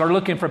eyes are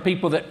looking for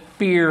people that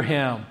fear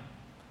Him.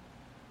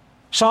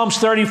 Psalms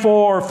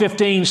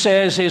 34:15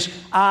 says His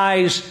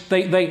eyes,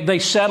 they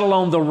settle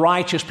on the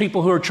righteous,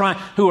 people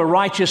who are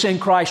righteous in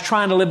Christ,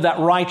 trying to live that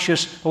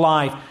righteous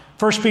life.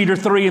 1 Peter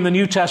 3 in the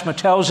New Testament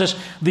tells us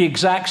the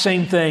exact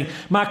same thing.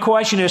 My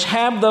question is,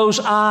 have those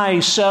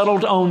eyes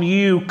settled on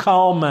you,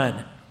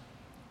 Cullman?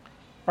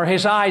 Are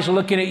His eyes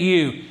looking at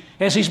you?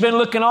 As He's been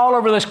looking all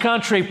over this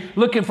country,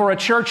 looking for a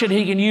church that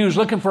He can use,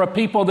 looking for a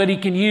people that He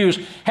can use,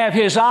 have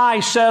His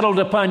eyes settled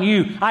upon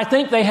you? I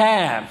think they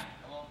have.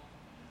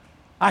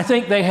 I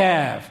think they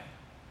have.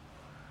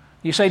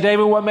 You say,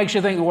 David, what makes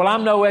you think? Well,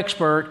 I'm no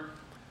expert,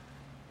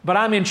 but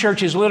I'm in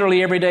churches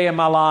literally every day of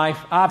my life.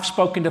 I've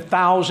spoken to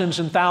thousands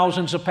and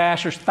thousands of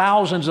pastors,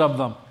 thousands of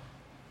them.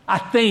 I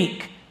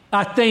think,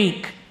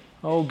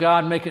 oh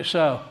God, make it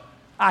so.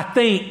 I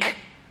think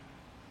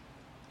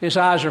His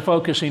eyes are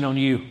focusing on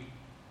you.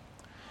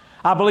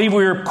 I believe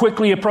we're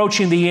quickly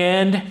approaching the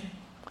end.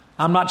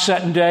 I'm not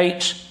setting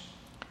dates,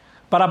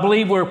 but I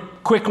believe we're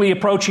quickly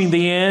approaching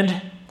the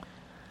end.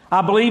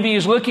 I believe He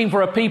is looking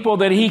for a people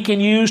that He can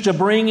use to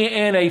bring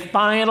in a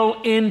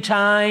final end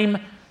time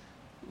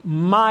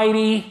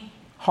mighty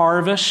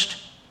harvest.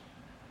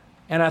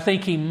 And I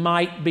think He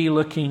might be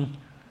looking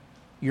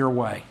your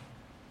way.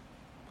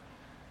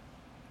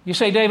 You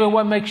say, David,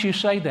 what makes you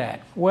say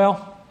that?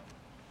 Well,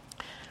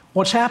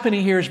 what's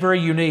happening here is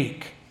very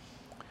unique.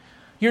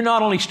 You're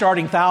not only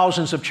starting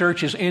thousands of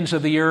churches, ends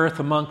of the earth,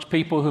 amongst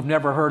people who've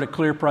never heard a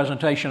clear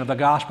presentation of the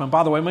gospel. And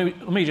by the way,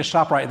 let me just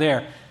stop right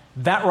there.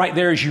 That right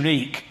there is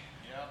unique.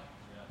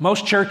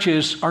 Most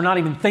churches are not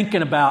even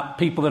thinking about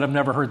people that have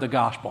never heard the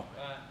gospel.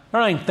 They're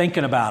not even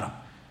thinking about them.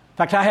 In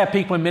fact, I have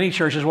people in many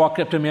churches walk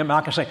up to me and I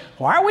can say,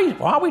 why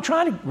are we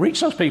trying to reach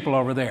those people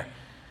over there?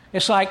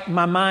 It's like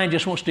my mind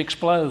just wants to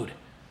explode.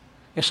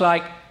 It's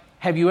like,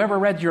 have you ever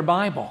read your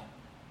Bible?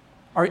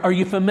 Are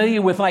you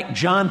familiar with like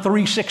John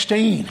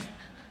 3:16?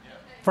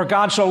 For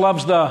God so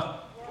loves the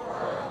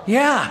world.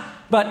 Yeah.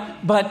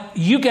 But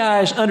you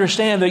guys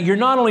understand that you're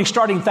not only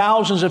starting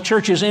thousands of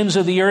churches, ends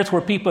of the earth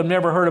where people have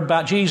never heard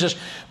about Jesus,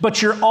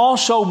 but you're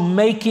also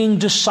making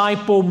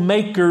disciple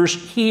makers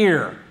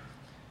here,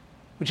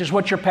 which is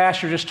what your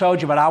pastor just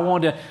told you. But I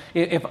wanted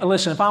to,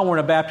 if I weren't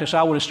a Baptist,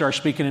 I would have started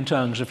speaking in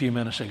tongues a few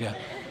minutes ago.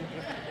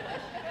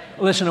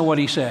 Listen to what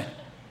he said.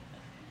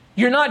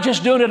 You're not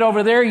just doing it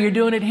over there, you're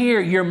doing it here.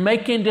 You're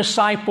making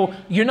disciples.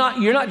 You're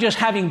not just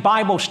having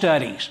Bible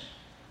studies.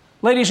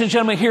 Ladies and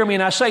gentlemen, hear me,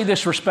 and I say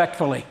this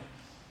respectfully.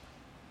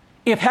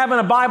 If having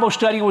a Bible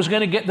study was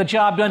going to get the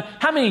job done,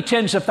 how many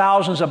tens of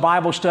thousands of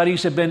Bible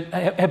studies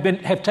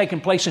have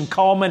taken place in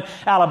Cullman,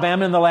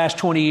 Alabama in the last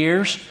 20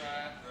 years?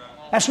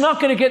 That's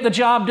not going to get the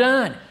job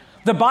done.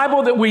 The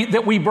Bible that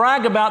we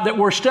brag about, that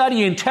we're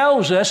studying,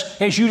 tells us,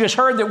 as you just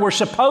heard, that we're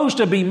supposed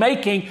to be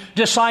making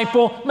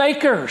disciple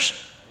makers.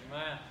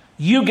 Amen.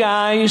 You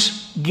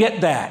guys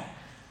get that.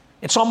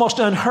 It's almost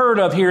unheard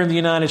of here in the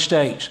United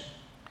States.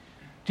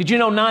 Did you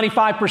know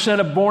 95%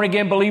 of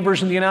born-again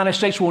believers in the United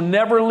States will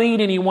never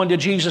lead anyone to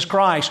Jesus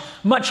Christ,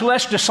 much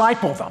less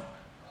disciple them?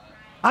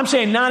 I'm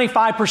saying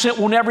 95%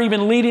 will never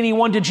even lead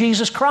anyone to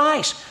Jesus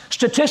Christ.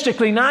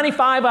 Statistically,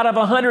 95 out of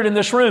 100 in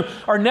this room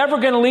are never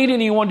going to lead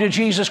anyone to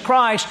Jesus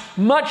Christ,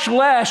 much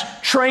less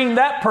train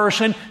that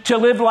person to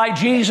live like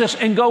Jesus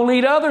and go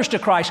lead others to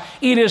Christ.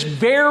 It is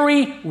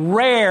very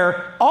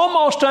rare,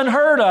 almost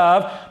unheard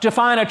of, to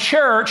find a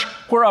church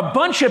where a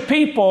bunch of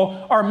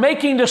people are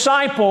making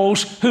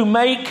disciples who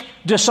make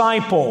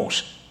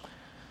disciples.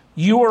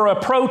 You are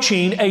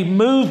approaching a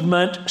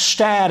movement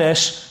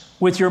status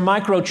with your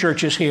micro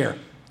churches here.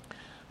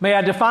 May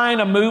I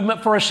define a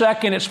movement for a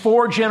second? It's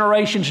 4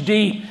 generations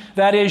deep.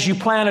 That is, you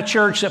plant a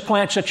church that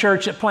plants a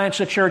church that plants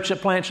a church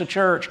that plants a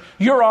church.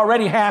 You're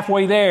already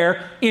halfway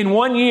there in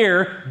 1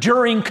 year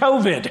during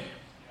COVID.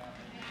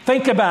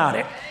 Think about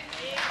it.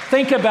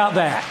 Think about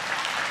that.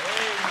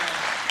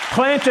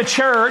 Plant a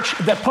church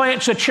that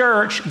plants a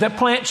church that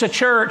plants a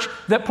church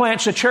that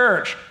plants a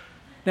church.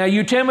 Now,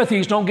 you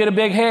Timothys don't get a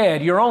big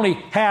head. You're only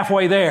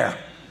halfway there.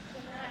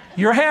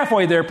 You're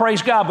halfway there,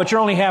 praise God, but you're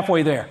only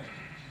halfway there.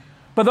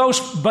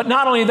 But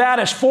not only that,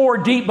 it's 4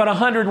 deep, but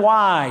 100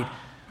 wide.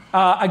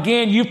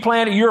 Again,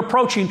 you're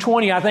approaching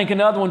 20. I think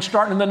another one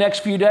starting in the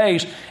next few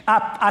days.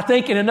 I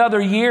think in another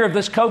year, if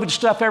this COVID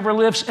stuff ever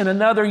lifts, in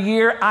another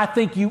year, I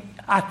think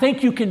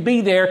you can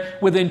be there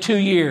within 2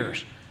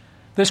 years.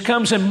 This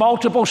comes in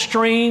multiple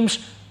streams.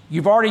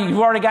 You've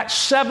already got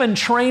 7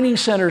 training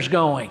centers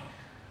going.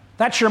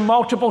 That's your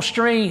multiple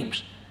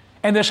streams.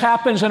 And this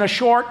happens in a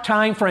short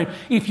time frame.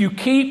 If you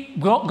keep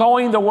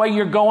going the way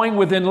you're going,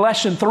 within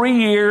less than 3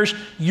 years,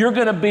 you're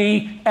going to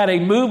be at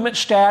a movement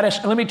status.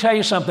 And let me tell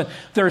you something.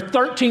 There are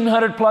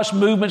 1,300 plus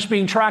movements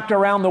being tracked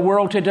around the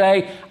world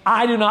today.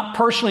 I do not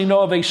personally know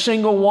of a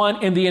single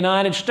one in the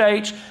United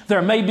States.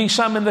 There may be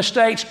some in the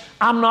States.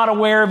 I'm not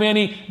aware of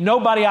any.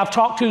 Nobody I've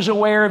talked to is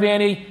aware of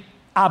any.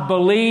 I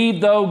believe,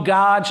 though,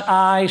 God's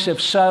eyes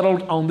have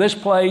settled on this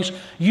place.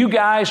 You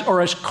guys are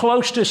as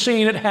close to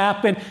seeing it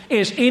happen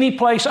as any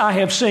place I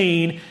have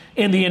seen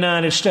in the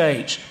United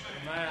States.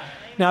 Amen.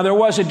 Now, there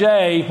was a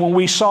day when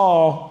we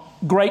saw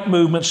great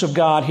movements of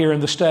God here in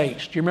the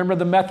States. Do you remember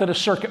the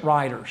Methodist circuit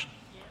riders?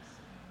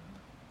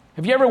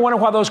 Have you ever wondered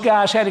why those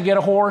guys had to get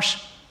a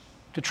horse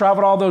to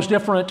travel to all those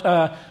different...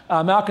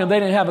 Malcolm,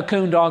 they didn't have a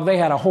coon dog, they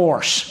had a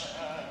horse.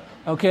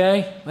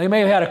 Okay? They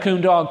may have had a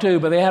coon dog too,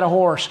 but they had a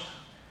horse.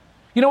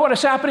 You know what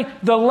is happening?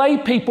 The lay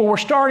people were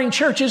starting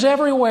churches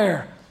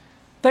everywhere.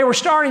 They were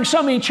starting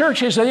so many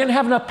churches, they didn't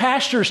have enough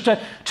pastors to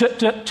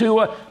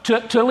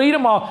lead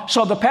them all.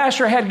 So the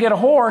pastor had to get a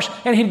horse,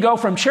 and he'd go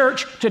from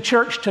church to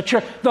church to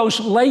church. Those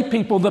lay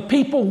people, the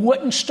people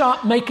wouldn't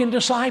stop making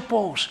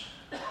disciples.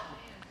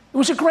 It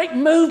was a great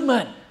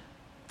movement.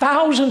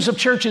 Thousands of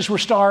churches were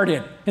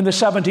started in the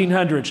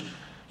 1700s.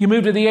 You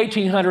move to the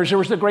 1800s, there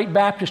was the great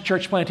Baptist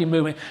church planting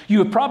movement. You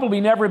have probably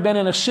never been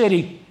in a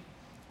city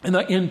in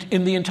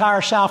the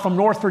entire South, from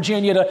North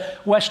Virginia to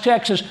West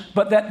Texas,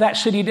 but that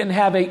city didn't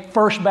have a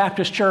First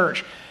Baptist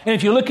church. And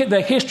if you look at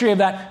the history of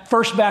that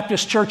First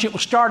Baptist church, it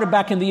was started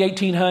back in the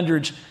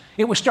 1800s.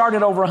 It was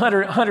started over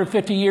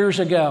 150 years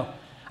ago.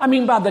 I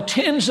mean, by the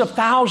tens of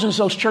thousands,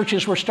 those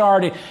churches were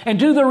started. And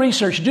do the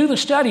research, do the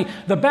study.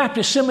 The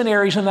Baptist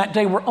seminaries in that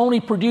day were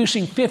only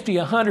producing 50,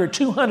 100,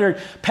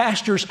 200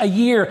 pastors a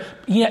year,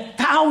 yet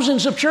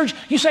thousands of churches.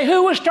 You say,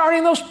 who was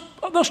starting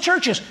those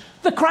churches?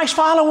 The Christ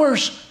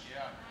followers.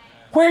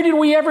 Where did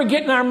we ever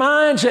get in our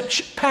minds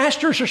that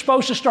pastors are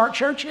supposed to start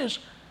churches?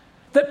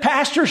 That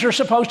pastors are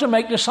supposed to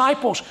make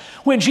disciples?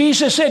 When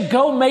Jesus said,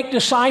 go make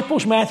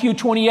disciples, Matthew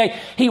 28,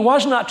 he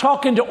was not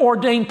talking to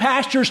ordained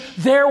pastors.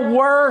 There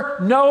were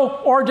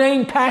no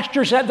ordained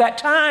pastors at that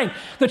time.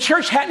 The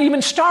church hadn't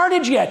even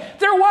started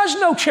yet. There was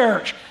no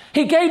church.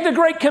 He gave the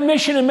Great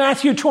Commission in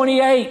Matthew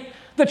 28.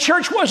 The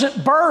church wasn't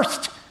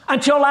birthed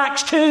until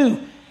Acts 2.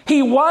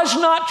 He was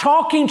not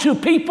talking to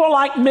people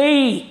like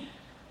me.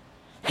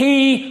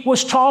 He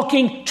was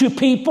talking to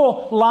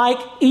people like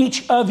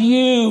each of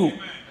you.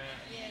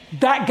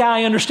 That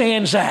guy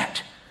understands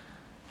that.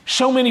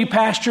 So many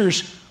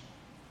pastors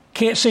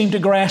can't seem to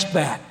grasp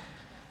that.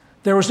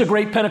 There was the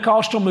great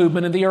Pentecostal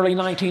movement in the early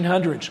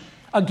 1900s.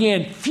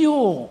 Again,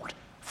 fueled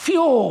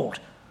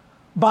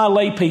by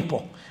lay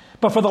people.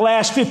 But for the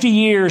last 50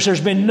 years,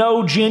 there's been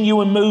no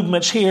genuine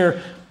movements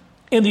here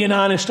in the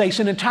United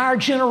States. An entire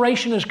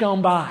generation has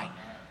gone by.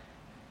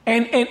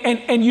 And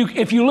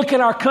if you look at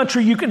our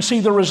country, you can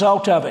see the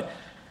result of it.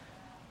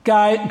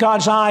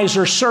 God's eyes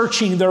are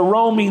searching, they're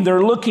roaming,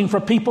 they're looking for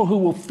people who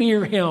will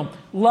fear Him,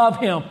 love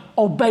Him,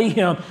 obey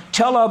Him,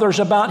 tell others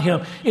about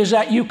Him. Is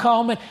that you,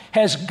 Cullman?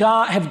 Have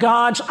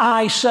God's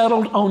eyes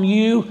settled on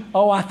you?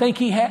 Oh, I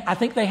think I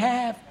think they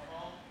have.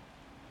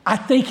 I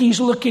think He's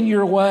looking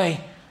your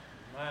way.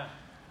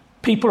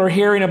 People are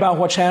hearing about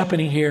what's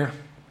happening here.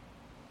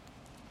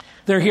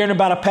 They're hearing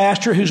about a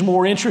pastor who's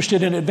more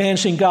interested in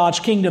advancing God's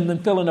kingdom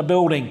than filling a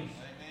building,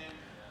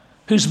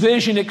 whose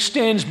vision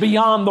extends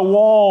beyond the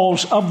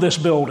walls of this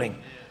building.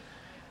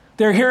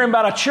 They're hearing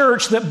about a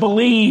church that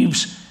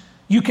believes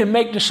you can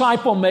make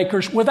disciple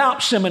makers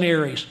without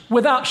seminaries,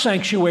 without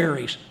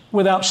sanctuaries,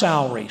 without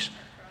salaries.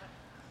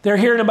 They're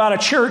hearing about a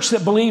church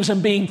that believes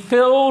in being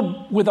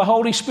filled with the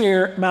Holy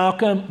Spirit,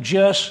 Malcolm,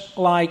 just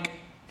like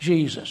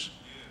Jesus.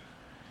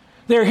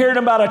 They're hearing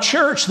about a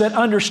church that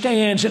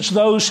understands it's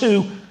those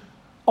who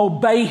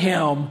obey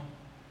Him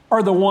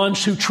are the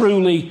ones who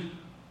truly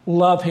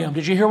love Him.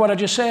 Did you hear what I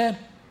just said?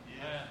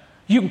 Yeah.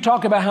 You can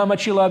talk about how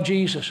much you love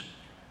Jesus.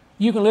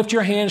 You can lift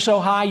your hand so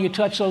high you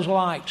touch those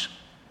lights.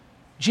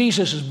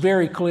 Jesus is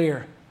very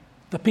clear.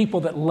 The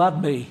people that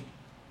love me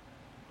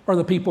are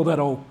the people that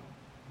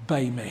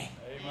obey me.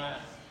 Amen.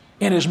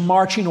 And His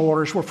marching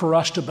orders were for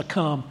us to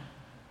become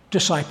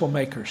disciple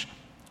makers.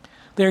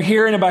 They're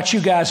hearing about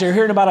you guys. They're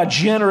hearing about a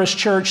generous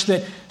church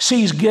that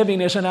sees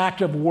giving as an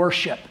act of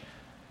worship.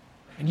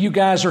 And you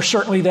guys are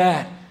certainly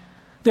that.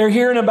 They're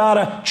hearing about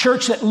a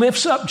church that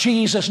lifts up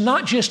Jesus,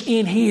 not just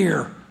in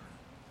here,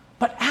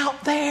 but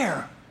out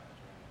there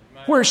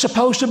where it's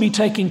supposed to be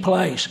taking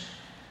place.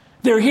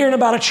 They're hearing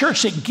about a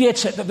church that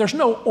gets it, that there's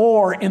no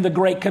or in the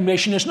Great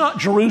Commission. It's not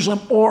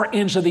Jerusalem or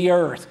ends of the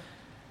earth.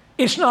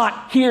 It's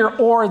not here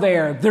or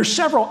there. There's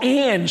several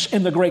ands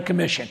in the Great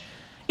Commission.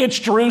 It's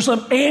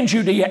Jerusalem and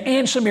Judea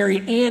and Samaria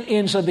and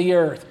ends of the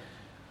earth.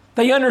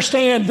 They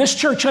understand, this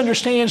church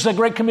understands the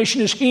Great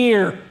Commission is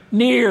here,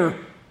 near,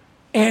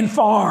 and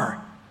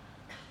far.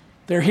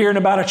 They're hearing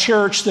about a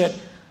church that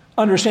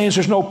understands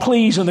there's no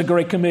pleas in the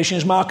Great Commission,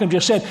 as Malcolm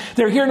just said.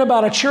 They're hearing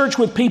about a church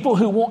with people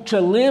who want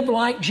to live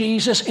like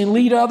Jesus and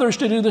lead others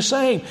to do the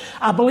same.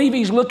 I believe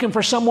He's looking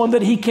for someone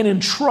that He can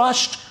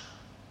entrust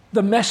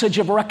the message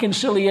of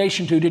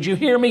reconciliation to. Did you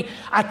hear me?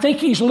 I think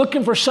He's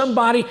looking for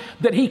somebody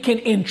that He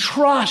can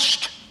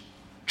trust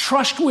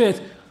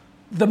with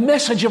the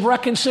message of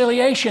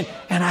reconciliation.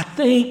 And I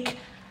think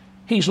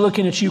He's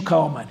looking at you,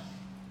 Cullman.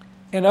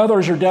 And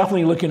others are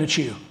definitely looking at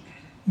you.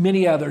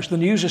 Many others. The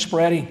news is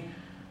spreading.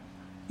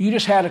 You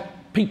just had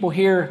people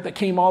here that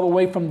came all the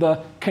way from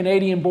the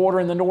Canadian border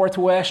in the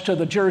northwest to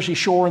the Jersey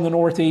Shore in the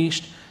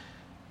northeast.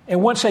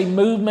 And once a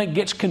movement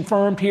gets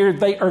confirmed here,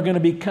 they are going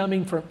to be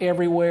coming from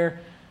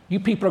everywhere. You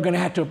people are going to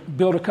have to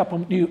build a couple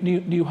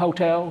new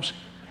hotels.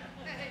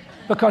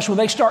 Because when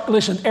they start,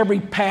 listen, every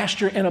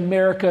pastor in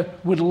America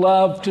would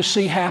love to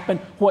see happen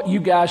what you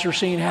guys are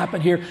seeing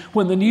happen here.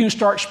 When the news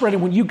starts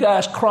spreading, when you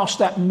guys cross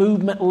that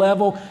movement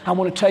level, I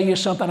want to tell you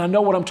something. I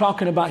know what I'm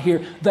talking about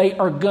here. They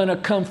are going to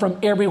come from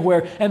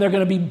everywhere, and they're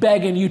going to be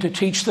begging you to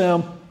teach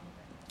them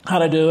how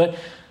to do it.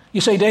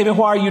 You say, David,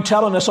 why are you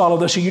telling us all of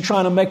this? Are you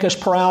trying to make us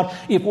proud?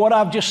 If what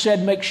I've just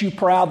said makes you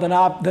proud, then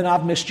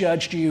I've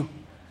misjudged you.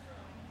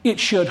 It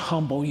should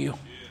humble you.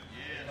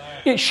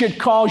 It should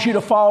cause you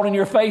to fall on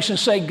your face and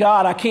say,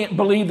 God, I can't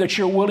believe that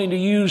you're willing to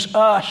use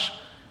us,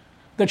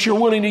 that you're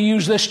willing to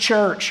use this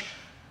church,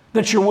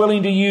 that you're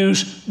willing to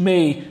use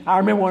me. I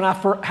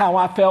remember how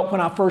I felt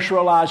when I first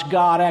realized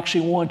God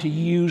actually wanted to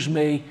use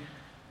me.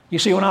 You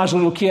see, when I was a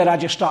little kid, I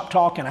just stopped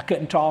talking. I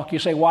couldn't talk. You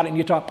say, why didn't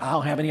you talk? I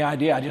don't have any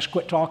idea. I just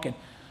quit talking.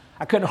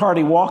 I couldn't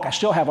hardly walk. I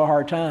still have a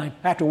hard time.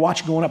 I have to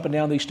watch going up and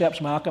down these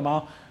steps, Malcolm.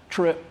 I'll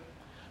trip.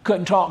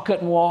 Couldn't talk,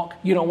 couldn't walk.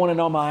 You don't want to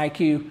know my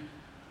IQ.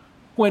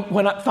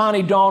 When it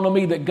finally dawned on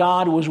me that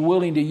God was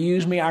willing to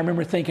use me, I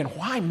remember thinking,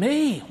 why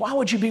me? Why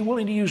would you be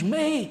willing to use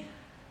me?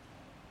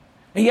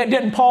 And yet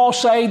didn't Paul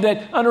say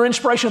that under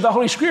inspiration of the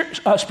Holy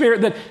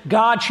Spirit that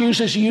God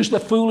chooses to use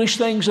the foolish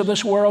things of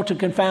this world to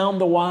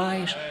confound the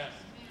wise?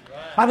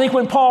 I think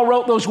when Paul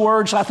wrote those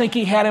words, I think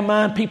he had in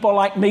mind people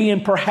like me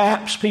and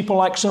perhaps people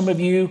like some of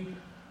you.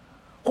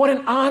 What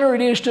an honor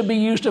it is to be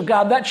used of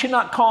God. That should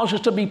not cause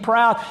us to be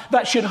proud.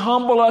 That should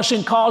humble us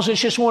and cause us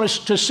just want us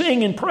to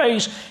sing and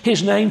praise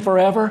His name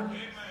forever.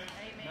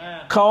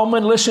 Amen.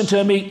 Cullman, listen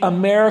to me.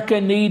 America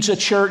needs a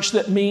church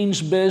that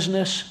means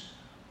business.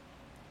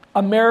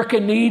 America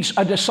needs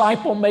a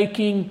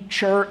disciple-making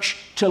church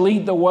to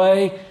lead the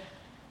way.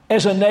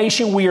 As a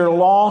nation, we are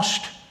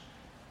lost.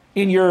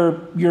 In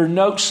your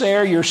notes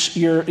there,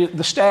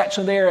 the stats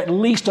in there, at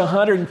least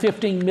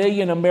 115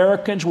 million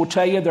Americans will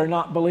tell you they're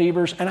not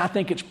believers, and I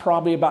think it's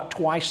probably about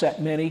twice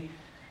that many.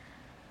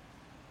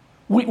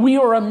 We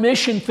are a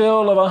mission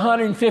field of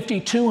 150,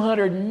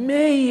 200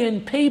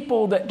 million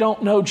people that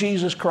don't know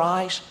Jesus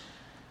Christ.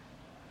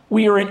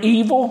 We are an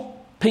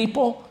evil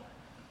people.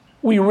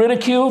 We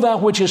ridicule that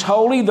which is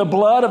holy. The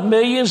blood of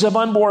millions of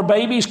unborn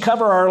babies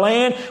cover our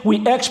land.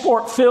 We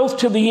export filth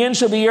to the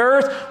ends of the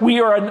earth.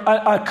 We are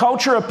a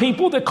culture of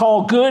people that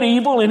call good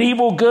evil and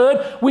evil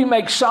good. We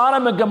make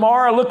Sodom and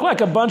Gomorrah look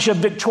like a bunch of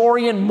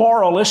Victorian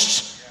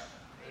moralists.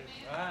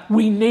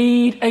 We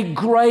need a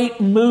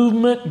great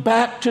movement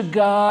back to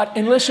God.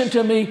 And listen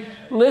to me,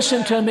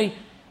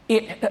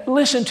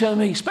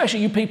 especially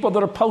you people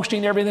that are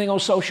posting everything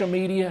on social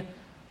media.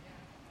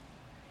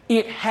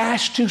 It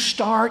has to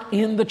start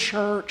in the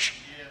church.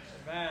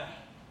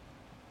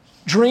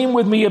 Dream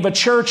with me of a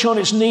church on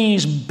its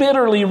knees,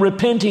 bitterly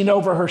repenting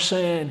over her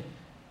sin.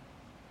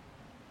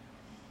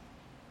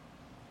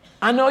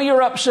 I know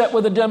you're upset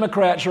with the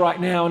Democrats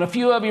right now, and a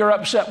few of you are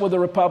upset with the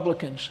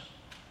Republicans.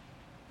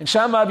 And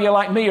some of you,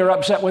 like me, are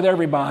upset with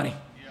everybody.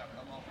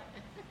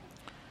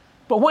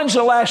 But when's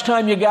the last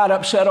time you got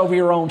upset over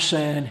your own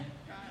sin?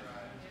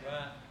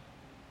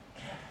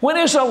 When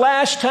is the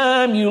last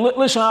time you...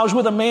 Listen, I was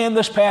with a man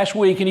this past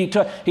week, and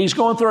he's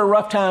going through a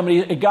rough time,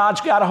 and God's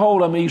got a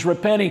hold of him. He's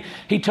repenting.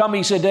 He told me,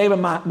 he said, David,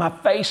 my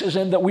face is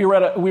in the... We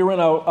were in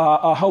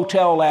a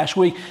hotel last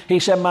week. He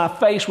said, my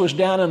face was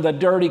down in the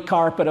dirty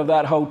carpet of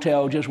that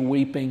hotel, just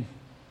weeping.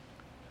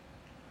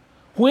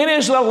 When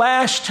is the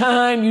last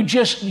time you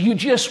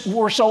just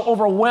were so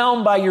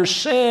overwhelmed by your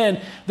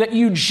sin that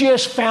you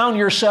just found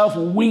yourself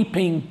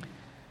weeping?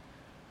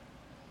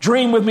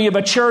 Dream with me of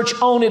a church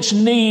on its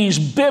knees,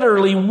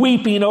 bitterly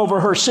weeping over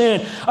her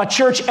sin. A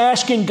church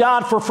asking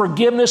God for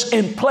forgiveness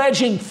and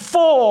pledging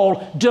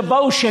full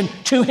devotion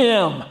to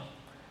Him.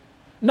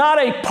 Not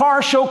a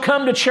partial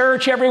come to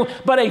church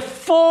but a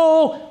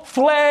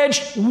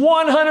full-fledged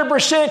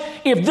 100%.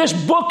 If this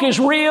book is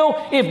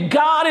real, if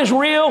God is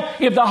real,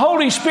 if the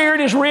Holy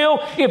Spirit is real,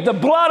 if the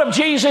blood of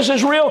Jesus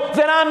is real,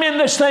 then I'm in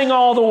this thing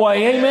all the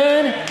way.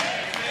 Amen?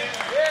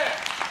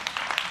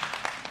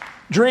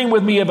 Dream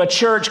with me of a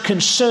church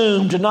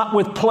consumed not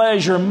with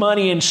pleasure,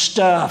 money, and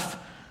stuff,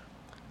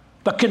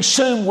 but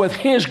consumed with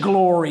His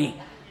glory,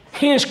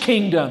 His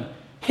kingdom,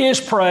 His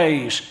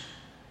praise,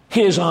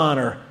 His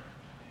honor.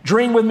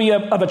 Dream with me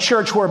of a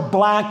church where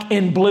black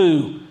and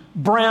blue,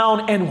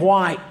 brown and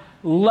white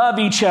love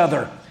each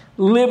other,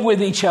 live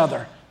with each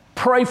other,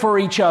 pray for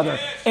each other,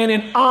 and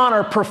in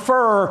honor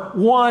prefer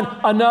one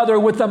another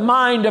with the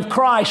mind of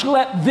Christ.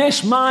 Let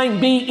this mind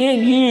be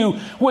in you,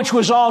 which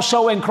was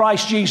also in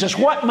Christ Jesus.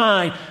 What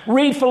mind?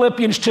 Read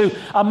Philippians 2.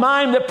 A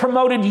mind that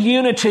promoted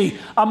unity,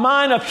 a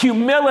mind of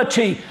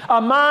humility,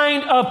 a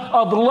mind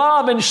of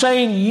love and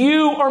saying,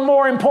 you are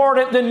more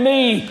important than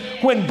me.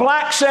 When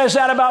black says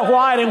that about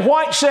white, and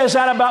white says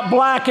that about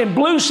black, and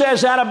blue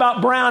says that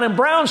about brown, and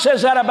brown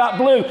says that about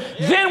blue,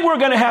 then we're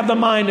going to have the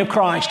mind of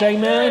Christ.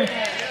 Amen?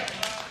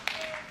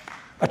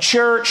 A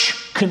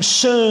church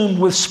consumed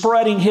with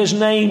spreading His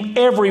name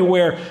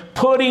everywhere,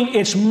 putting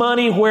its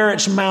money where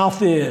its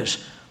mouth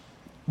is.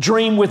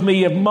 Dream with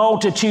me of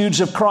multitudes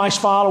of Christ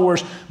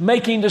followers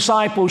making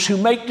disciples who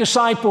make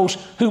disciples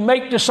who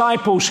make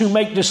disciples who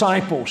make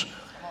disciples.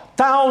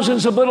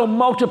 Thousands of little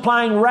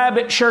multiplying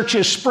rabbit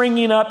churches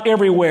springing up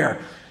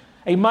everywhere.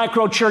 A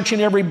micro church in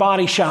every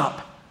body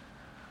shop.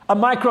 A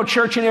micro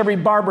church in every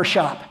barber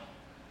shop.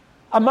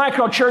 A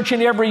micro church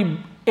in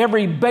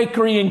every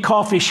bakery and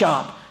coffee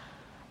shop.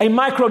 A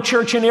micro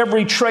church in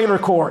every trailer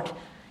court,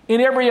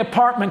 in every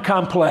apartment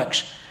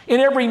complex,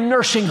 in every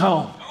nursing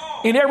home,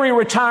 in every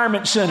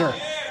retirement center,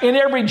 in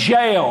every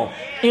jail,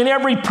 in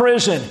every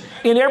prison,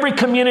 in every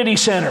community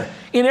center,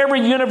 in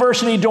every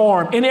university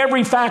dorm, in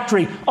every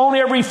factory, on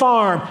every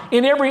farm,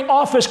 in every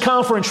office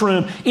conference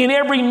room, in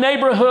every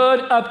neighborhood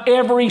of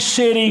every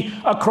city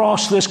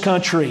across this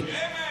country.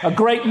 A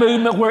great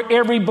movement where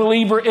every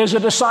believer is a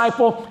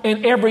disciple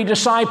and every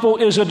disciple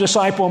is a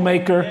disciple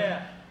maker.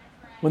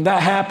 When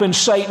that happens,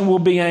 Satan will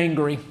be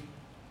angry.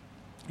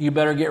 You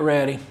better get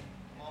ready.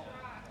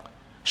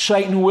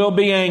 Satan will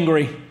be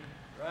angry.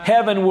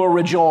 Heaven will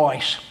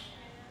rejoice.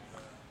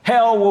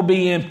 Hell will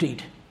be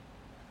emptied.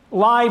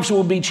 Lives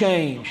will be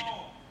changed.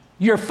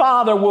 Your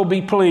Father will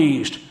be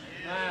pleased.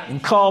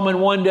 And Cullman,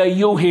 one day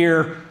you'll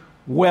hear,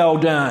 well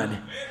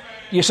done.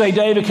 You say,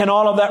 David, can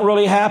all of that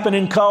really happen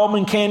in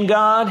Cullman? Can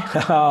God?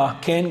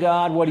 Can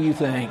God? What do you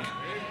think?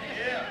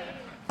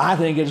 I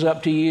think it's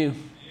up to you.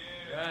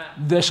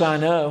 This I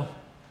know.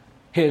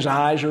 His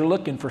eyes are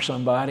looking for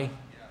somebody.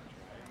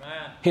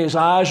 His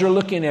eyes are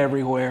looking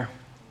everywhere.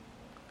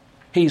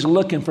 He's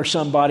looking for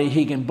somebody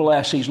He can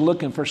bless. He's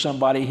looking for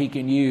somebody He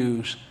can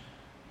use.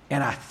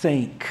 And I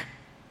think,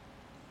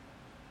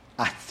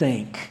 I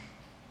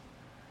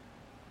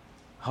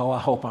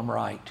hope I'm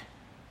right.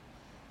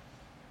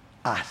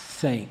 I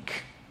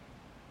think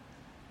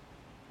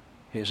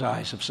His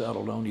eyes have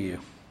settled on you.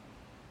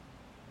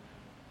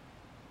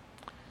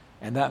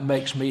 And that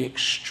makes me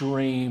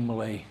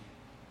extremely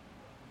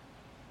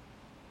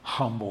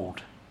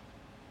humbled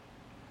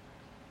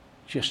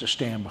just to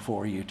stand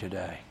before you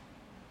today.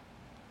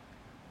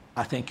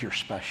 I think you're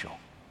special.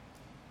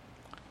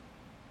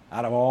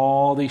 Out of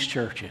all these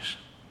churches,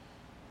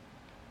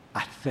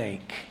 I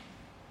think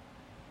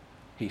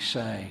He's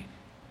saying,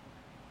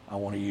 I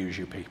want to use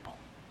you people.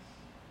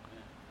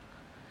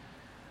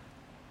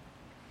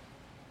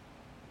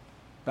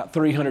 About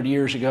 300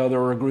 years ago, there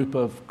were a group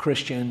of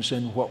Christians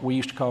in what we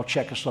used to call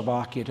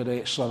Czechoslovakia. Today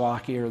it's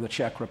Slovakia or the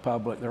Czech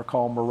Republic. They're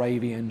called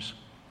Moravians.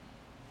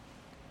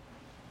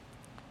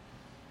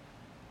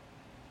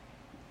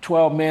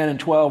 12 men and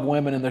 12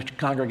 women in the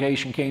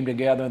congregation came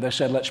together and they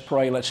said, let's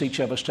pray. Let's each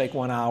of us take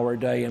 1 hour a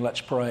day and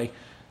let's pray.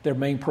 Their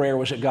main prayer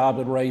was that God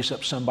would raise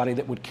up somebody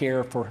that would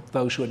care for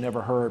those who had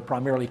never heard,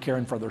 primarily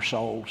caring for their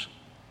souls.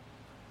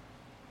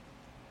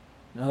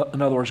 In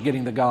other words,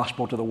 getting the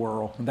gospel to the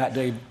world. And that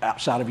day,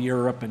 outside of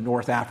Europe and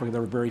North Africa,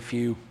 there were very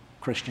few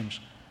Christians.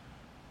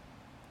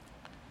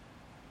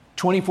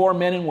 24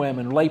 men and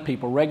women, lay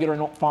people,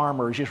 regular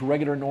farmers, just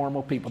regular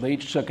normal people. They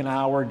each took an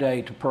hour a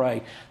day to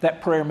pray.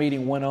 That prayer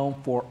meeting went on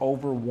for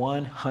over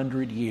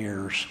 100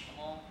 years.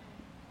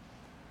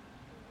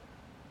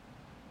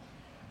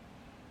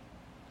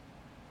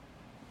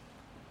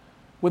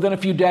 Within a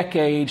few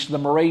decades, the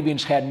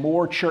Moravians had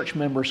more church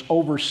members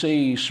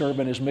overseas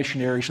serving as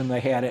missionaries than they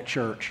had at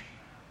church.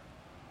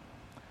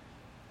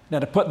 Now,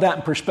 to put that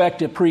in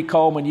perspective,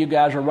 pre-Cullman, you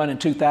guys are running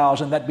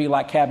 2,000. That'd be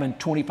like having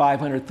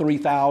 2,500,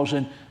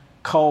 3,000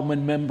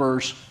 Cullman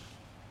members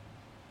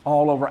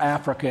all over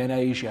Africa and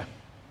Asia.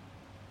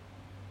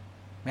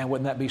 Man,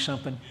 wouldn't that be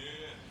something?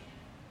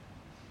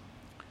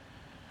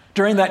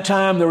 During that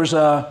time, there was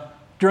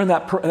during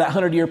that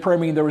 100-year prayer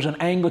meeting, there was an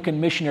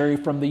Anglican missionary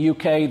from the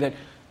UK that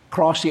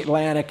crossed the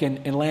Atlantic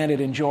and landed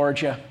in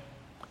Georgia.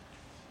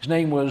 His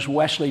name was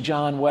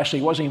John Wesley.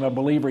 He wasn't even a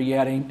believer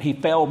yet. He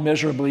failed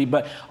miserably.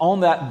 But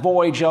on that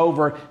voyage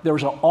over, there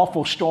was an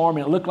awful storm,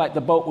 and it looked like the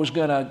boat was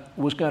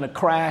gonna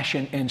crash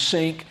and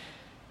sink.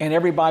 And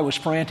everybody was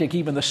frantic.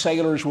 Even the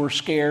sailors were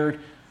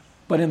scared.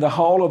 But in the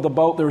hull of the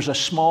boat, there was a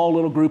small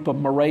little group of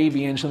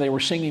Moravians, and they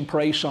were singing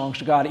praise songs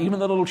to God. Even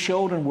the little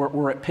children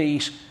were at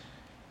peace.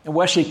 And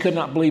Wesley could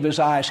not believe his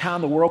eyes. How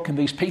in the world can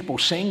these people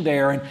sing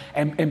there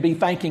and be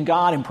thanking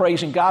God and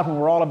praising God when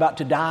we're all about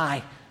to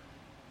die?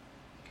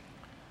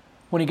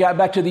 When he got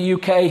back to the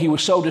UK, he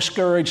was so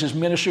discouraged. His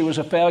ministry was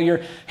a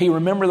failure. He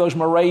remembered those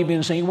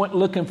Moravians, and he went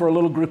looking for a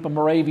little group of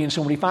Moravians.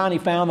 And when he finally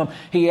found them,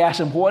 he asked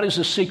them, what is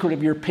the secret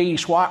of your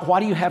peace? Why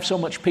do you have so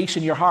much peace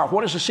in your heart?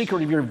 What is the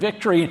secret of your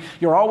victory?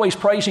 You're always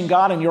praising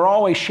God, and you're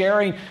always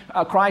sharing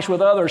Christ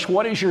with others.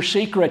 What is your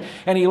secret?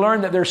 And he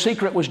learned that their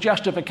secret was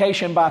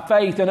justification by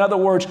faith. In other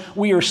words,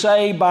 we are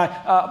saved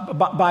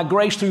by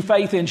grace through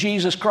faith in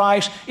Jesus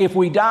Christ. If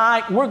we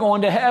die, we're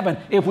going to heaven.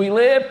 If we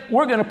live,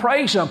 we're going to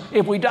praise Him.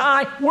 If we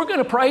die, we're going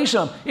to praise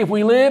Him. If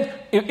we live,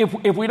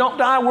 if we don't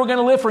die, we're going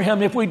to live for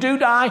Him. If we do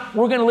die,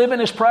 we're going to live in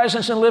His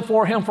presence and live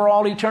for Him for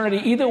all eternity.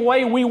 Either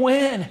way, we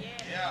win.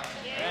 Yeah.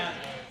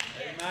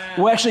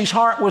 Wesley's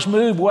heart was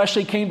moved.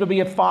 Wesley came to be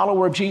a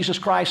follower of Jesus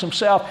Christ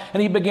himself,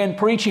 and he began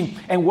preaching.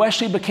 And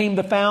Wesley became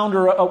the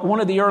founder,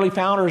 one of the early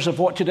founders of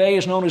what today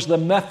is known as the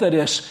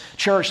Methodist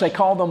Church. They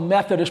call them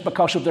Methodists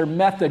because of their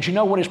methods. You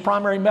know what his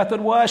primary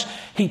method was?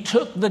 He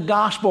took the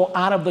gospel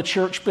out of the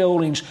church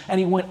buildings, and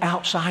he went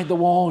outside the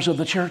walls of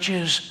the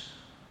churches.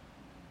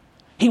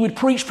 He would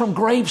preach from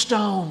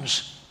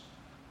gravestones.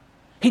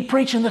 He'd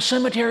preach in the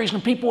cemeteries,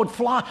 and people would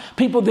flock.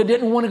 People that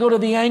didn't want to go to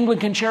the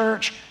Anglican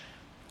church,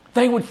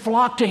 they would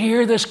flock to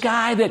hear this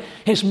guy that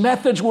his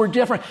methods were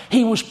different.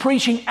 He was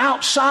preaching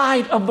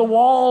outside of the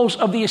walls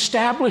of the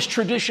established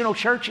traditional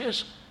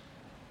churches.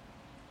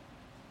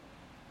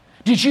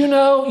 Did you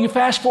know, you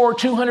fast forward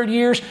 200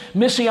 years,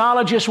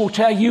 missiologists will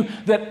tell you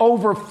that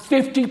over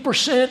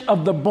 50%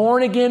 of the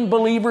born-again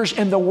believers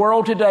in the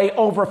world today,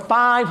 over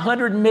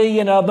 500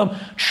 million of them,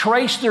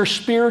 trace their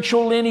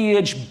spiritual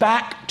lineage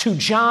back to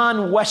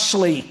John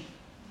Wesley.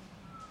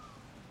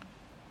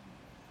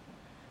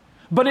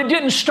 But it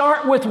didn't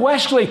start with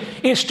Wesley.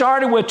 It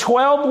started with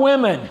 12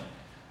 women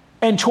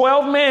and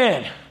 12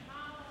 men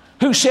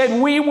who said,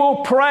 we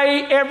will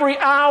pray every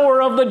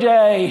hour of the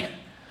day.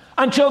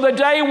 Until the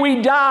day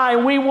we die,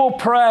 we will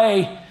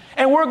pray.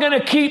 And we're going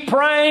to keep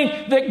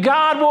praying that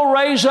God will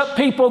raise up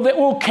people that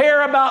will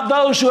care about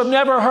those who have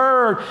never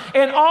heard.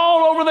 And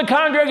all over the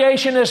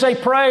congregation as they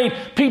prayed,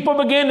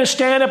 people began to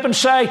stand up and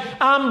say,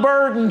 I'm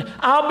burdened.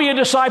 I'll be a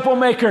disciple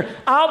maker.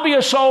 I'll be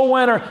a soul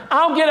winner.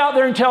 I'll get out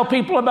there and tell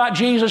people about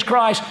Jesus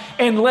Christ.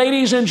 And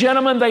ladies and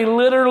gentlemen, they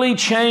literally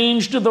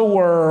changed the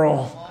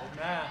world.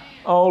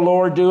 Oh,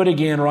 Lord, do it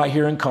again right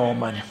here in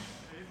Cullman.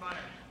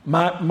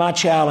 My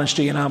challenge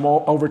to you, and I'm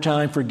over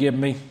time, forgive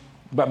me,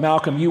 but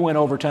Malcolm, you went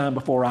over time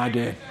before I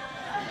did.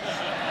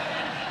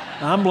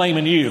 I'm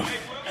blaming you.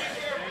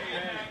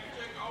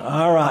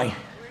 All right.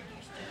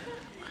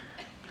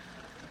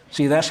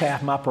 See, that's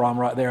half my problem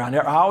right there. I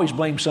always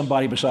blame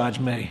somebody besides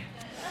me.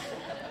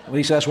 At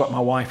least that's what my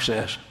wife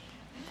says.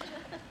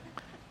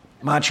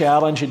 My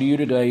challenge to you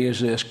today is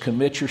this: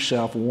 commit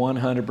yourself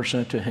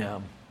 100% to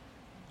Him.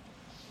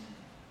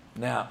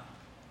 Now,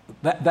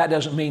 that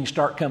doesn't mean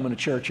start coming to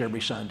church every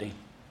Sunday.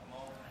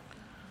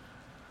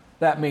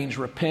 That means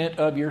repent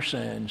of your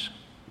sins.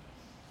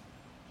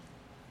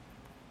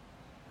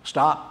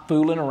 Stop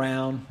fooling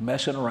around,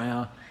 messing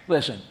around.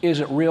 Listen, is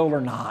it real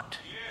or not?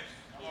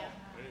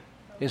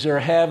 Is there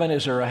a heaven?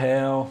 Is there a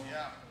hell?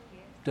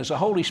 Does the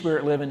Holy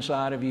Spirit live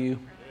inside of you?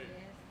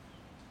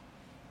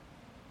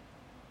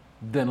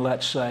 Then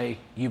let's say,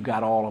 you've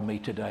got all of me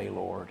today,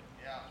 Lord.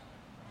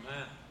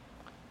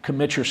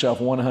 Commit yourself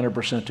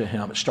 100% to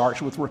Him. It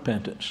starts with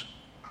repentance.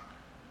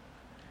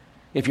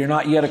 If you're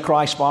not yet a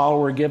Christ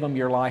follower, give Him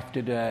your life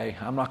today.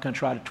 I'm not going to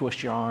try to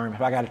twist your arm.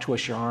 If I got to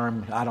twist your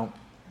arm, I don't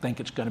think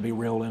it's going to be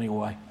real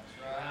anyway.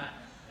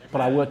 But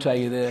I will tell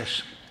you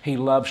this. He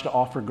loves to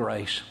offer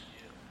grace.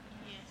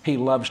 He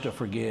loves to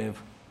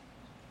forgive.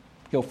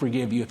 He'll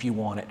forgive you if you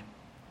want it.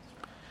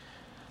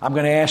 I'm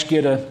going to ask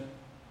you to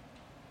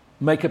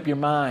make up your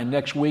mind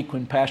next week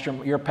when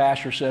your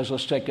pastor says,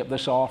 let's take up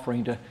this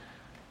offering to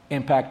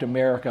Impact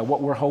America.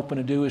 What we're hoping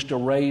to do is to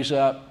raise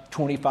up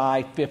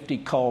 25, 50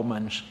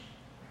 Cullmans.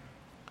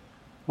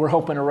 We're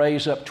hoping to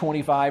raise up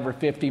 25 or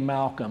 50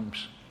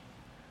 Malcolms,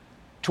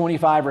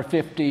 25 or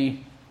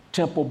 50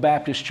 Temple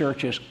Baptist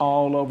churches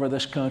all over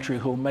this country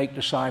who'll make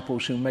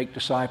disciples, who make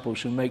disciples,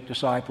 who make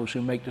disciples,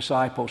 who make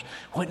disciples.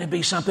 Wouldn't it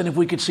be something if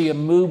we could see a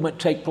movement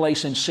take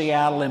place in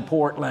Seattle and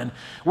Portland?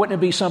 Wouldn't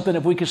it be something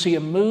if we could see a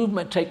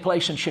movement take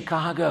place in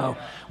Chicago?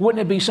 Wouldn't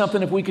it be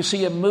something if we could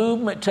see a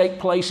movement take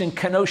place in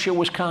Kenosha,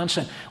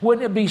 Wisconsin?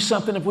 Wouldn't it be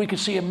something if we could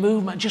see a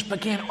movement just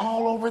begin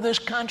all over this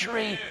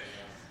country?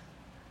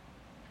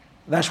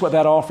 That's what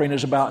that offering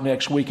is about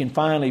next week. And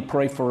finally,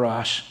 pray for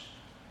us.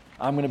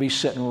 I'm going to be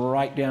sitting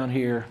right down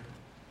here.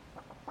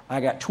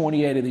 I got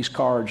 28 of these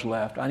cards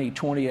left. I need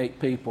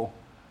 28 people.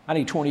 I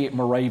need 28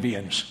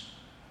 Moravians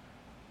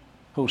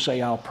who'll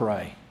say, I'll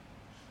pray.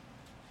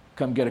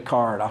 Come get a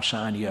card. I'll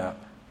sign you up.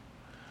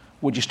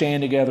 Would you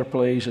stand together,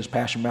 please, as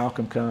Pastor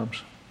Malcolm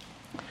comes?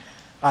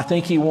 I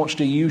think he wants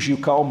to use you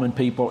Cullman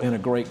people in a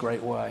great,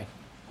 great way.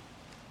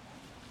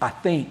 I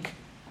think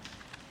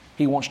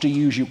he wants to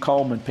use you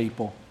Cullman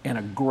people in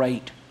a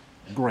great,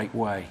 great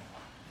way.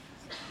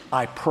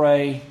 I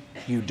pray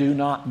you do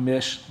not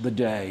miss the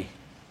day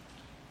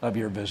of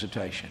your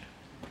visitation.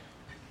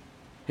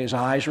 His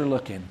eyes are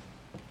looking.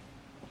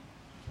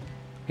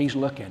 He's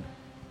looking.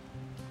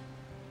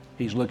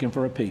 He's looking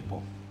for a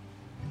people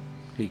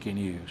he can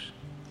use.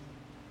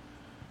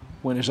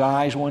 When his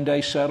eyes one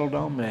day settled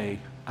on me,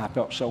 I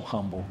felt so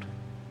humbled.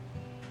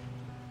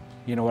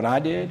 You know what I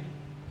did?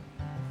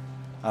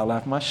 I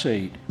left my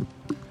seat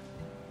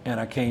and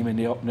I came and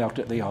knelt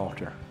at the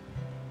altar.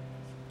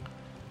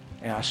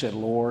 And I said,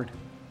 Lord,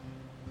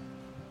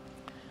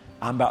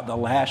 I'm about the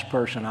last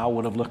person I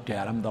would have looked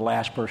at. I'm the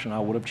last person I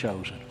would have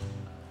chosen.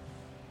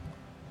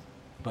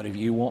 But if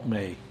you want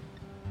me,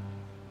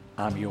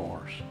 I'm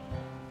yours.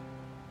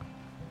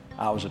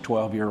 I was a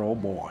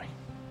 12-year-old boy.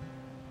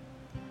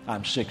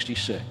 I'm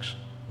 66.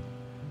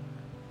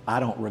 I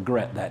don't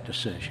regret that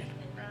decision.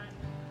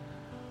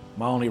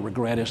 My only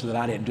regret is that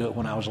I didn't do it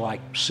when I was like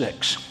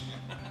 6.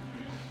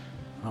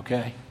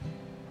 Okay?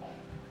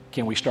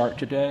 Can we start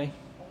today?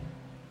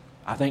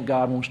 I think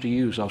God wants to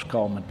use those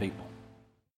Cullman people.